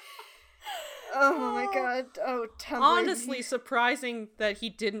 Oh my god. Oh, Tumblr. Honestly, surprising that he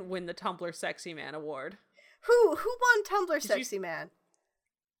didn't win the Tumblr Sexy Man award. Who won Tumblr Sexy Man?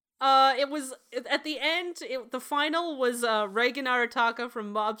 It was at the end. The final was Reigen Arataka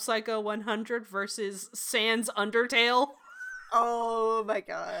from Mob Psycho 100 versus Sans Undertale. Oh my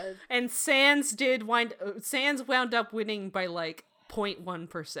god! And Sans wound up winning by like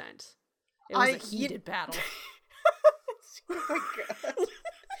 0.1%. It was a heated battle. Oh my god,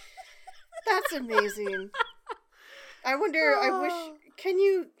 that's amazing. I wonder. I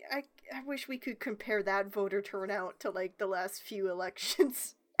wish we could compare that voter turnout to like the last few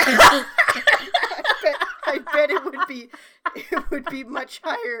elections. I bet it would be much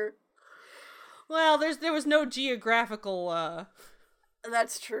higher. Well, there was no geographical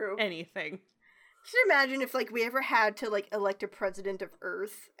that's true. Anything. Can you imagine if like we ever had to like elect a president of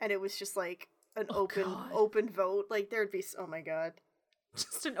Earth and it was just like an open vote? Like there'd be oh my god.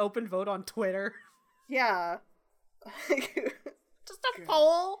 Just an open vote on Twitter. Yeah. Just a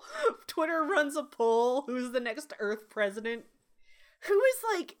poll. Twitter runs a poll. Who's the next Earth president? Who is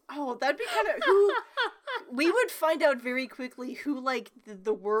like, oh, that'd be kind of, who, we would find out very quickly who, like,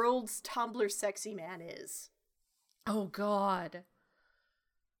 the world's Tumblr Sexy Man is. Oh, God.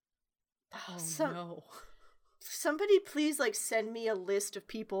 Oh, no. Somebody please, like, send me a list of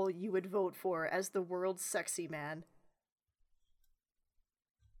people you would vote for as the world's Sexy Man.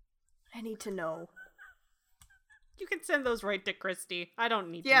 I need to know. You can send those right to Christy. I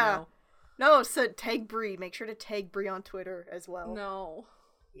don't need to know. No, so tag Bree. Make sure to tag Bree on Twitter as well. No.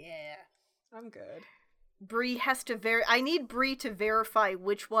 Yeah. I'm good. Bree has to I need Bree to verify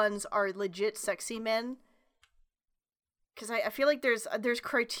which ones are legit sexy men. Because I feel like there's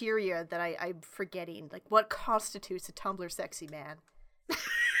criteria that I'm forgetting. Like, what constitutes a Tumblr sexy man?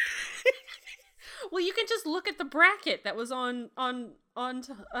 Well, you can just look at the bracket that was on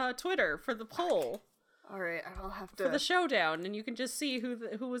Twitter for the poll. All right, I'll have to... For the showdown, and you can just see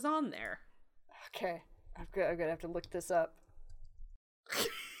who was on there. Okay, I'm gonna have to look this up.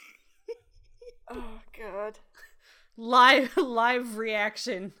 Oh, God. Live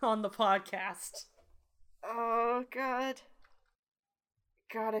reaction on the podcast. Oh, God.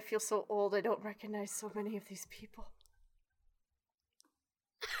 God, I feel so old. I don't recognize so many of these people.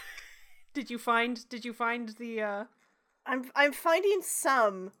 Did you find the I'm finding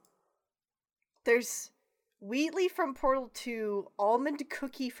some. There's Wheatley from Portal 2, Almond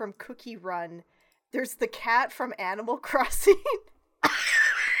Cookie from Cookie Run. There's the cat from Animal Crossing.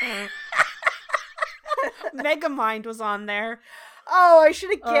 Megamind was on there. Oh, I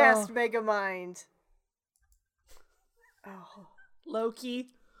should have guessed Megamind. Oh, Loki.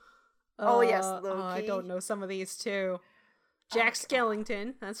 Oh, yes, Loki. I don't know some of these too. Jack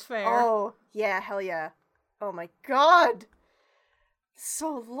Skellington, that's fair. Oh, yeah, hell yeah. Oh my god.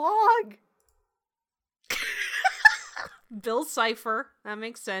 So long. Bill Cipher, that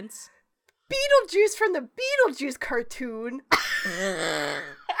makes sense. Beetlejuice from the Beetlejuice cartoon.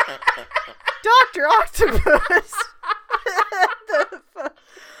 Dr. Octopus. The fuck?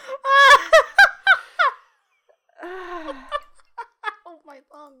 Oh, my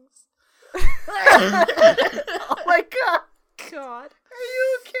lungs. Oh my god. God. Are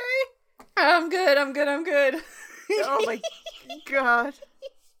you okay? I'm good. Oh my god.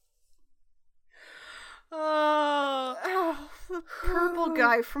 Oh, the purple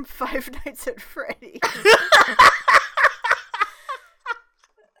guy from Five Nights at Freddy's.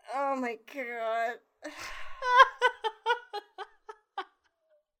 Oh my god.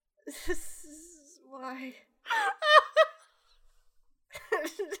 This is why.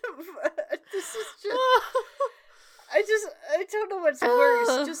 This is just... I don't know what's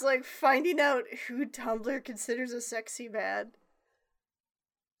worse. Just like finding out who Tumblr considers a sexy man.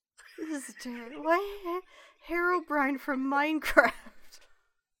 This is terrible. Why Herobrine from Minecraft?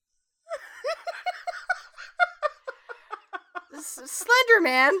 Slender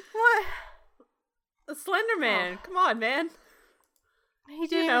Man. What? Slender Man. Come on, man. He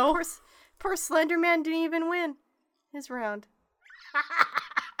didn't even, poor Slender Man didn't even win his round.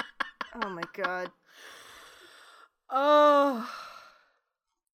 Oh my god. Oh.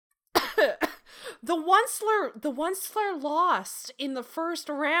 The Onceler lost in the first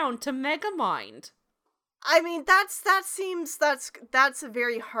round to Megamind. I mean, that's a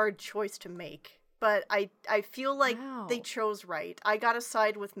very hard choice to make. but I feel like they chose right. I gotta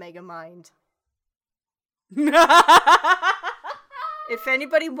side with Megamind. If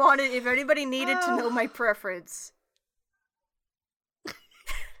anybody needed to know my preference.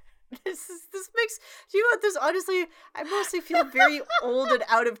 This makes, do you know what, this, honestly, I mostly feel very old and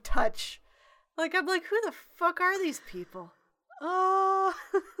out of touch. Like, I'm like, who the fuck are these people? Oh.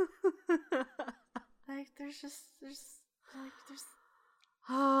 Like, there's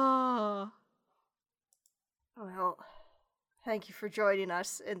oh. Well, thank you for joining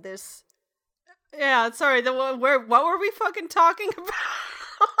us in this. Yeah, sorry, what were we fucking talking about?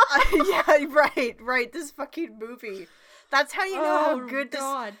 Yeah, right, this fucking movie. That's how you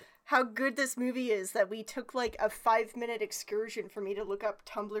know how good this movie is, that we took like a 5-minute excursion for me to look up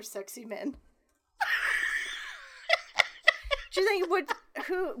Tumblr sexy men. Do you think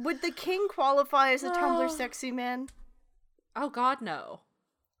would the king qualify as a Tumblr sexy man? Oh God, no.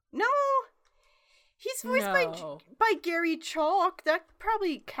 No. He's voiced by Gary Chalk. That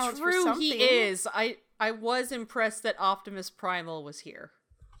probably counts for something. He is. I was impressed that Optimus Primal was here.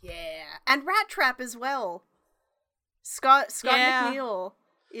 Yeah, and Rat Trap as well. Scott McNeil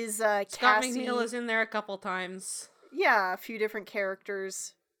is Scott Cassie. McNeil is in there a couple times. Yeah, a few different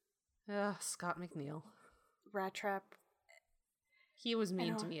characters. Scott McNeil. Rat Trap. He was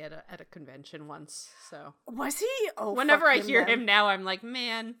mean to me at a convention once, so. Was he? Oh, whenever I hear him now, I'm like,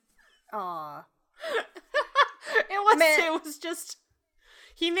 man. Aw. It was just,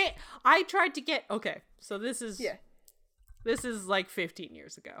 I tried to get, okay, so this is like 15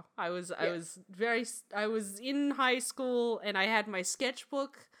 years ago. I was in high school, and I had my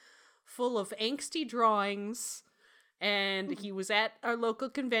sketchbook full of angsty drawings, and he was at our local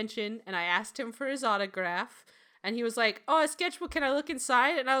convention, and I asked him for his autograph, and he was like, "Oh, a sketchbook, can I look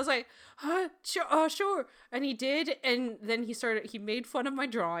inside?" And I was like, sure. And he did, and then he made fun of my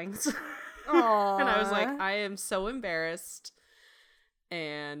drawings. Aww. And I was like, I am so embarrassed.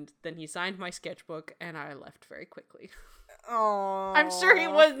 And then he signed my sketchbook, and I left very quickly. Aww. I'm sure he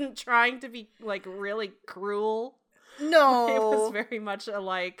wasn't trying to be, like, really cruel. No. It was very much a,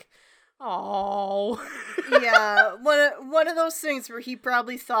 like, oh. Yeah, one of those things where he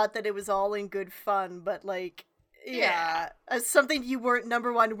probably thought that it was all in good fun, but, like, yeah. As something you weren't,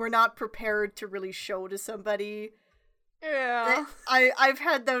 number one, were not prepared to really show to somebody. Yeah. I've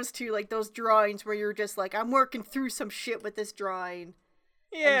had those too, like those drawings where you're just like, I'm working through some shit with this drawing.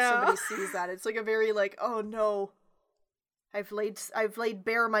 Yeah. And somebody sees that. It's like a very like, oh no. I've laid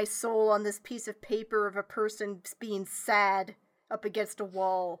bare my soul on this piece of paper of a person being sad up against a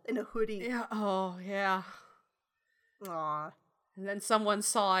wall in a hoodie. Yeah. Oh, yeah. Aw. And then someone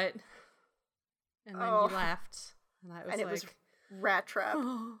saw it. And then you laughed. And I was it was Rat Trap.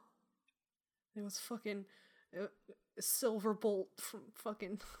 Oh. It was fucking Silverbolt from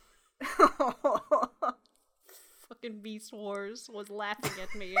fucking fucking Beast Wars was laughing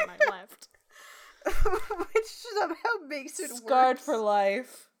at me, and I left. Which somehow makes it scarred worse. For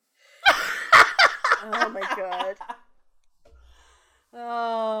life. Oh my god.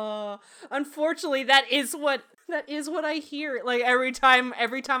 Oh, unfortunately, that is what I hear. Like every time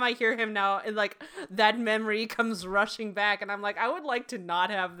I hear him now, and like that memory comes rushing back, and I'm like, I would like to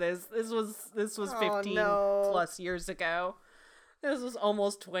not have this. This was 15 plus years ago. This was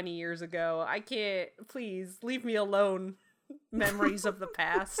almost 20 years ago. I can't. Please leave me alone. Memories of the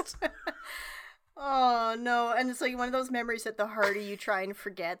past. Oh no! And it's like one of those memories that the harder you try and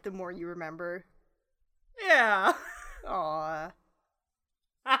forget, the more you remember. Yeah. Aw.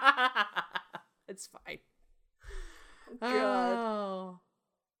 It's fine. God. Oh,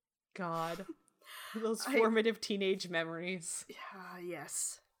 God. Those formative teenage memories. Yeah,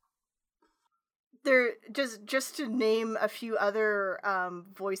 yes. There, just to name a few other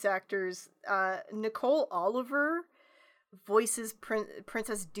voice actors, Nicole Oliver voices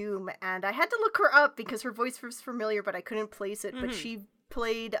Princess Doom, and I had to look her up because her voice was familiar, but I couldn't place it. Mm-hmm. But she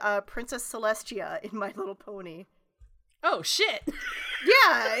played Princess Celestia in My Little Pony. Oh, shit.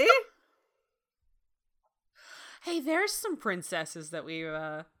 Yeah, eh? Hey, there's some princesses that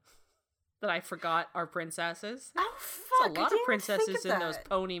that I forgot are princesses. Oh, fuck. There's a lot of princesses in those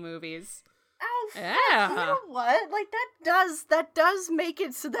pony movies. Oh, fuck. Yeah. You know what? Like, that does make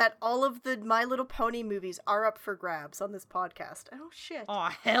it so that all of the My Little Pony movies are up for grabs on this podcast. Oh, shit.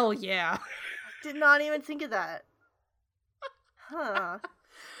 Oh, hell yeah. I did not even think of that. Huh.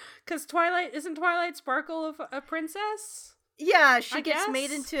 Because isn't Twilight Sparkle a princess? Yeah, she gets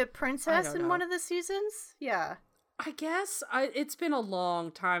made into a princess in one of the seasons. Yeah. I guess. It's been a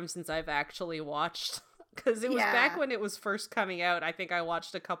long time since I've actually watched. Because it was back when it was first coming out. I think I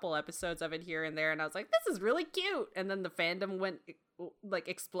watched a couple episodes of it here and there, and I was like, this is really cute. And then the fandom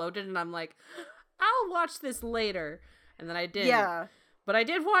exploded, and I'm like, I'll watch this later. And then I didn't. Yeah. But I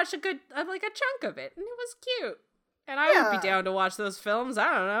did watch a chunk of it, and it was cute. And I would be down to watch those films. I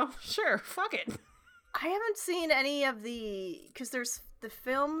don't know. Sure, fuck it. I haven't seen any of because there's the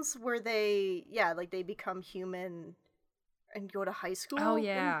films where they become human and go to high school. Oh,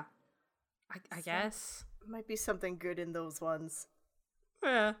 yeah. I guess. Might be something good in those ones.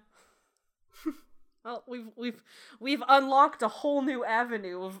 Yeah. Well, we've unlocked a whole new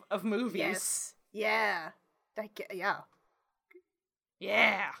avenue of movies. Yes. Yeah. Yeah.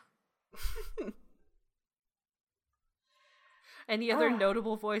 Yeah. Any other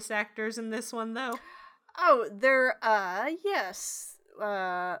notable voice actors in this one, though? Oh, yes.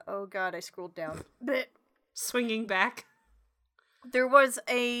 Oh god, I scrolled down. But swinging back. There was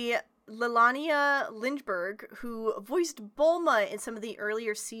a Lelania Lindbergh who voiced Bulma in some of the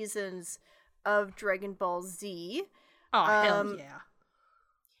earlier seasons of Dragon Ball Z. Oh, hell yeah.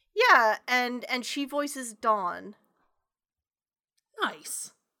 Yeah, and she voices Dawn.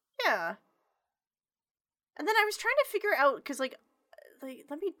 Nice. Yeah. And then I was trying to figure out, because, like,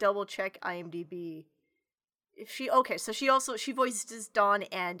 let me double check IMDb. If she voices Dawn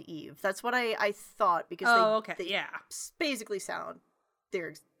and Eve. That's what I thought, because they basically sound,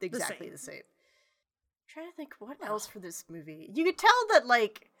 they're exactly the same. I'm trying to think what else for this movie. You could tell that,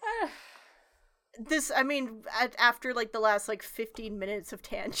 like, this, I mean, after, like, the last, like, 15 minutes of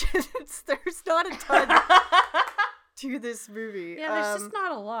tangents, there's not a ton to this movie. Yeah, there's just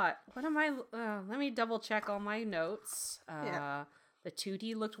not a lot. What am I, let me double check all my notes. The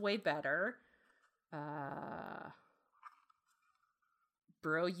 2D looked way better.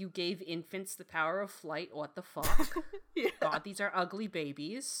 Bro, you gave infants the power of flight. What the fuck? Yeah. God, these are ugly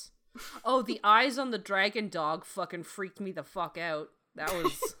babies. Oh, the eyes on the dragon dog fucking freaked me the fuck out. That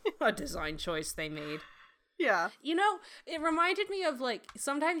was a design choice they made. Yeah. You know, it reminded me of, like,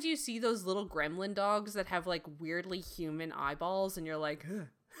 sometimes you see those little gremlin dogs that have, like, weirdly human eyeballs, and you're like,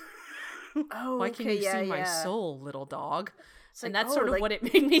 oh, why can you see my soul, little dog? It's and like, that's sort of what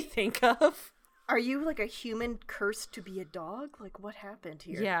it made me think of. Are you, like, a human cursed to be a dog? Like, what happened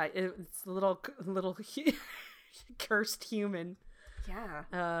here? Yeah, it's a little cursed human.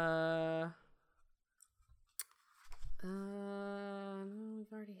 Yeah.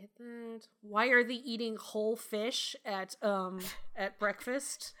 We've already hit that. Why are they eating whole fish at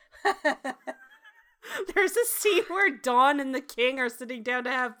breakfast? There's a scene where Dawn and the king are sitting down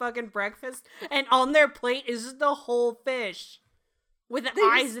to have fucking breakfast, and on their plate is just a whole fish. With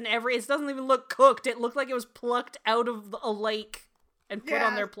eyes and it doesn't even look cooked. It looked like it was plucked out of a lake and put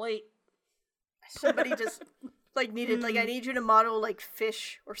on their plate. Somebody just, like, needed, like, I need you to model, like,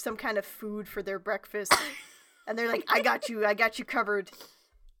 fish or some kind of food for their breakfast. And they're like, I got you covered.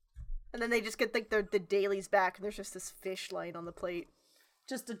 And then they just get, like, the dailies back, and there's just this fish lying on the plate.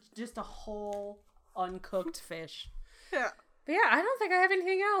 Just a whole uncooked fish. Yeah. But yeah, I don't think I have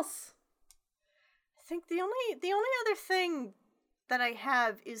anything else. I think the only other thing that I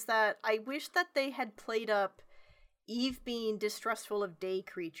have is that I wish that they had played up Eve being distrustful of day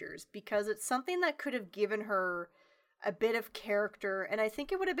creatures, because it's something that could have given her a bit of character, and I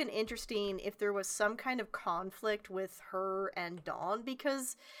think it would have been interesting if there was some kind of conflict with her and Dawn,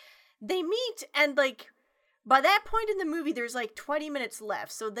 because they meet, and, like, by that point in the movie, there's, like, 20 minutes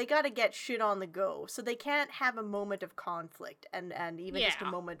left, so they gotta get shit on the go, so they can't have a moment of conflict, and even just a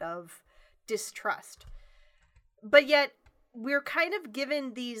moment of distrust. But yet, we're kind of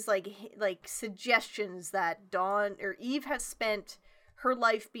given these, like suggestions that Dawn, or Eve, has spent her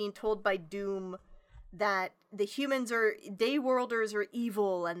life being told by Doom that the humans day worlders are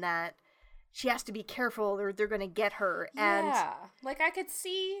evil, and that she has to be careful or they're gonna get her. And like, I could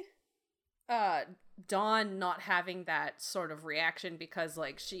see Dawn not having that sort of reaction, because,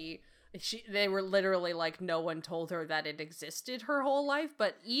 like, they were literally like, no one told her that it existed her whole life.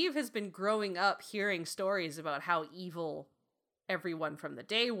 But Eve has been growing up hearing stories about how evil everyone from the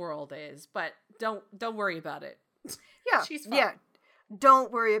day world is, but don't worry about it. Yeah. She's fine. Yeah. Don't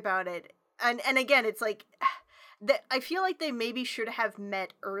worry about it. And again, it's like, I feel like they maybe should have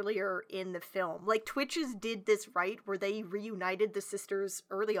met earlier in the film. Like, Twitches did this right, where they reunited the sisters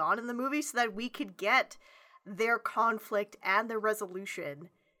early on in the movie so that we could get their conflict and their resolution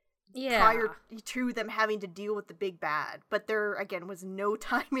prior to them having to deal with the big bad. But there, again, was no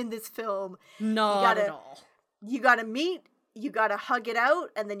time in this film. Not at all. You gotta meet, you gotta hug it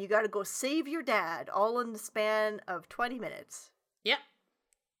out, and then you gotta go save your dad, all in the span of 20 minutes. Yep.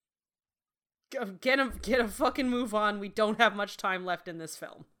 Get a fucking move on. We don't have much time left in this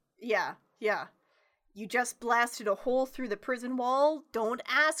film. Yeah. You just blasted a hole through the prison wall. Don't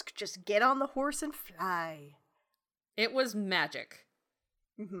ask, just get on the horse and fly. It was magic.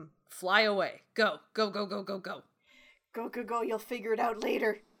 Mm-hmm. Fly away. Go. Go, go, go, go, go. Go, go, go. You'll figure it out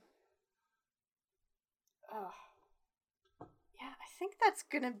later. Yeah, I think that's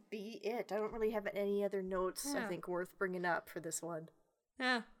gonna be it. I don't really have any other notes, I think, worth bringing up for this one.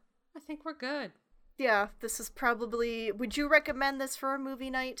 Yeah, I think we're good. Yeah, this is probably... Would you recommend this for a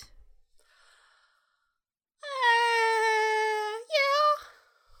movie night? Yeah.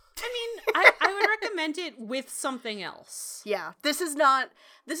 I mean, I would recommend it with something else. Yeah, this is not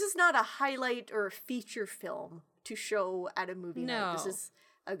a highlight or a feature film to show at a movie night. This is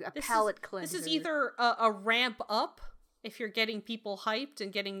a palate cleanser. This is either a ramp up if you're getting people hyped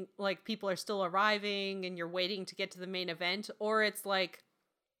and getting, like, people are still arriving and you're waiting to get to the main event, or it's like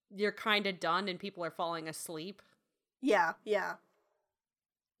you're kind of done and people are falling asleep. Yeah.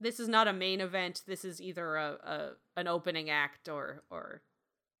 This is not a main event. This is either an opening act or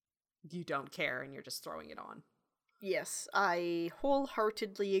you don't care and you're just throwing it on. Yes, I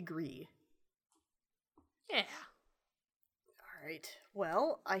wholeheartedly agree. Yeah. All right.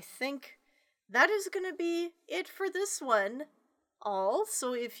 Well, I think that is going to be it for this one.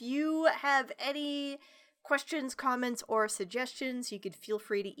 So if you have any questions, comments, or suggestions, you could feel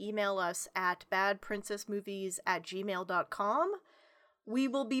free to email us at badprincessmovies@gmail.com. We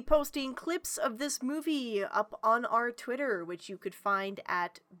will be posting clips of this movie up on our Twitter, which you could find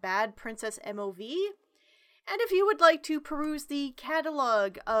at badprincessmov. And if you would like to peruse the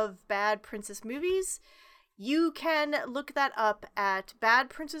catalog of Bad Princess movies, you can look that up at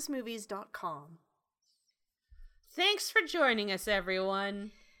badprincessmovies.com. Thanks for joining us,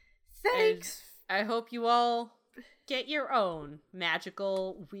 everyone. Thanks. And I hope you all get your own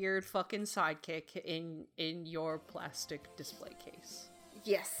magical, weird fucking sidekick in your plastic display case.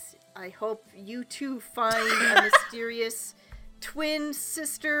 Yes, I hope you too find a mysterious twin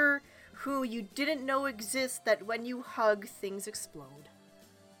sister who you didn't know exists, that when you hug, things explode.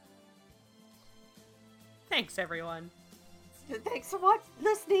 Thanks, everyone. Thanks so much for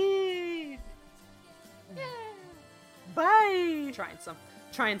listening. Yeah. Bye.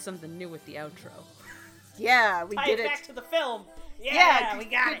 Trying something new with the outro. Yeah, we did it. Back to the film. Yeah, we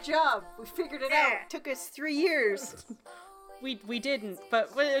got it. Good job. We figured it out. It took us 3 years. We didn't,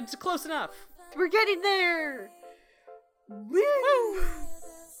 but it's close enough. We're getting there. Woo!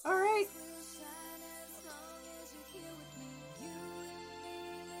 All right.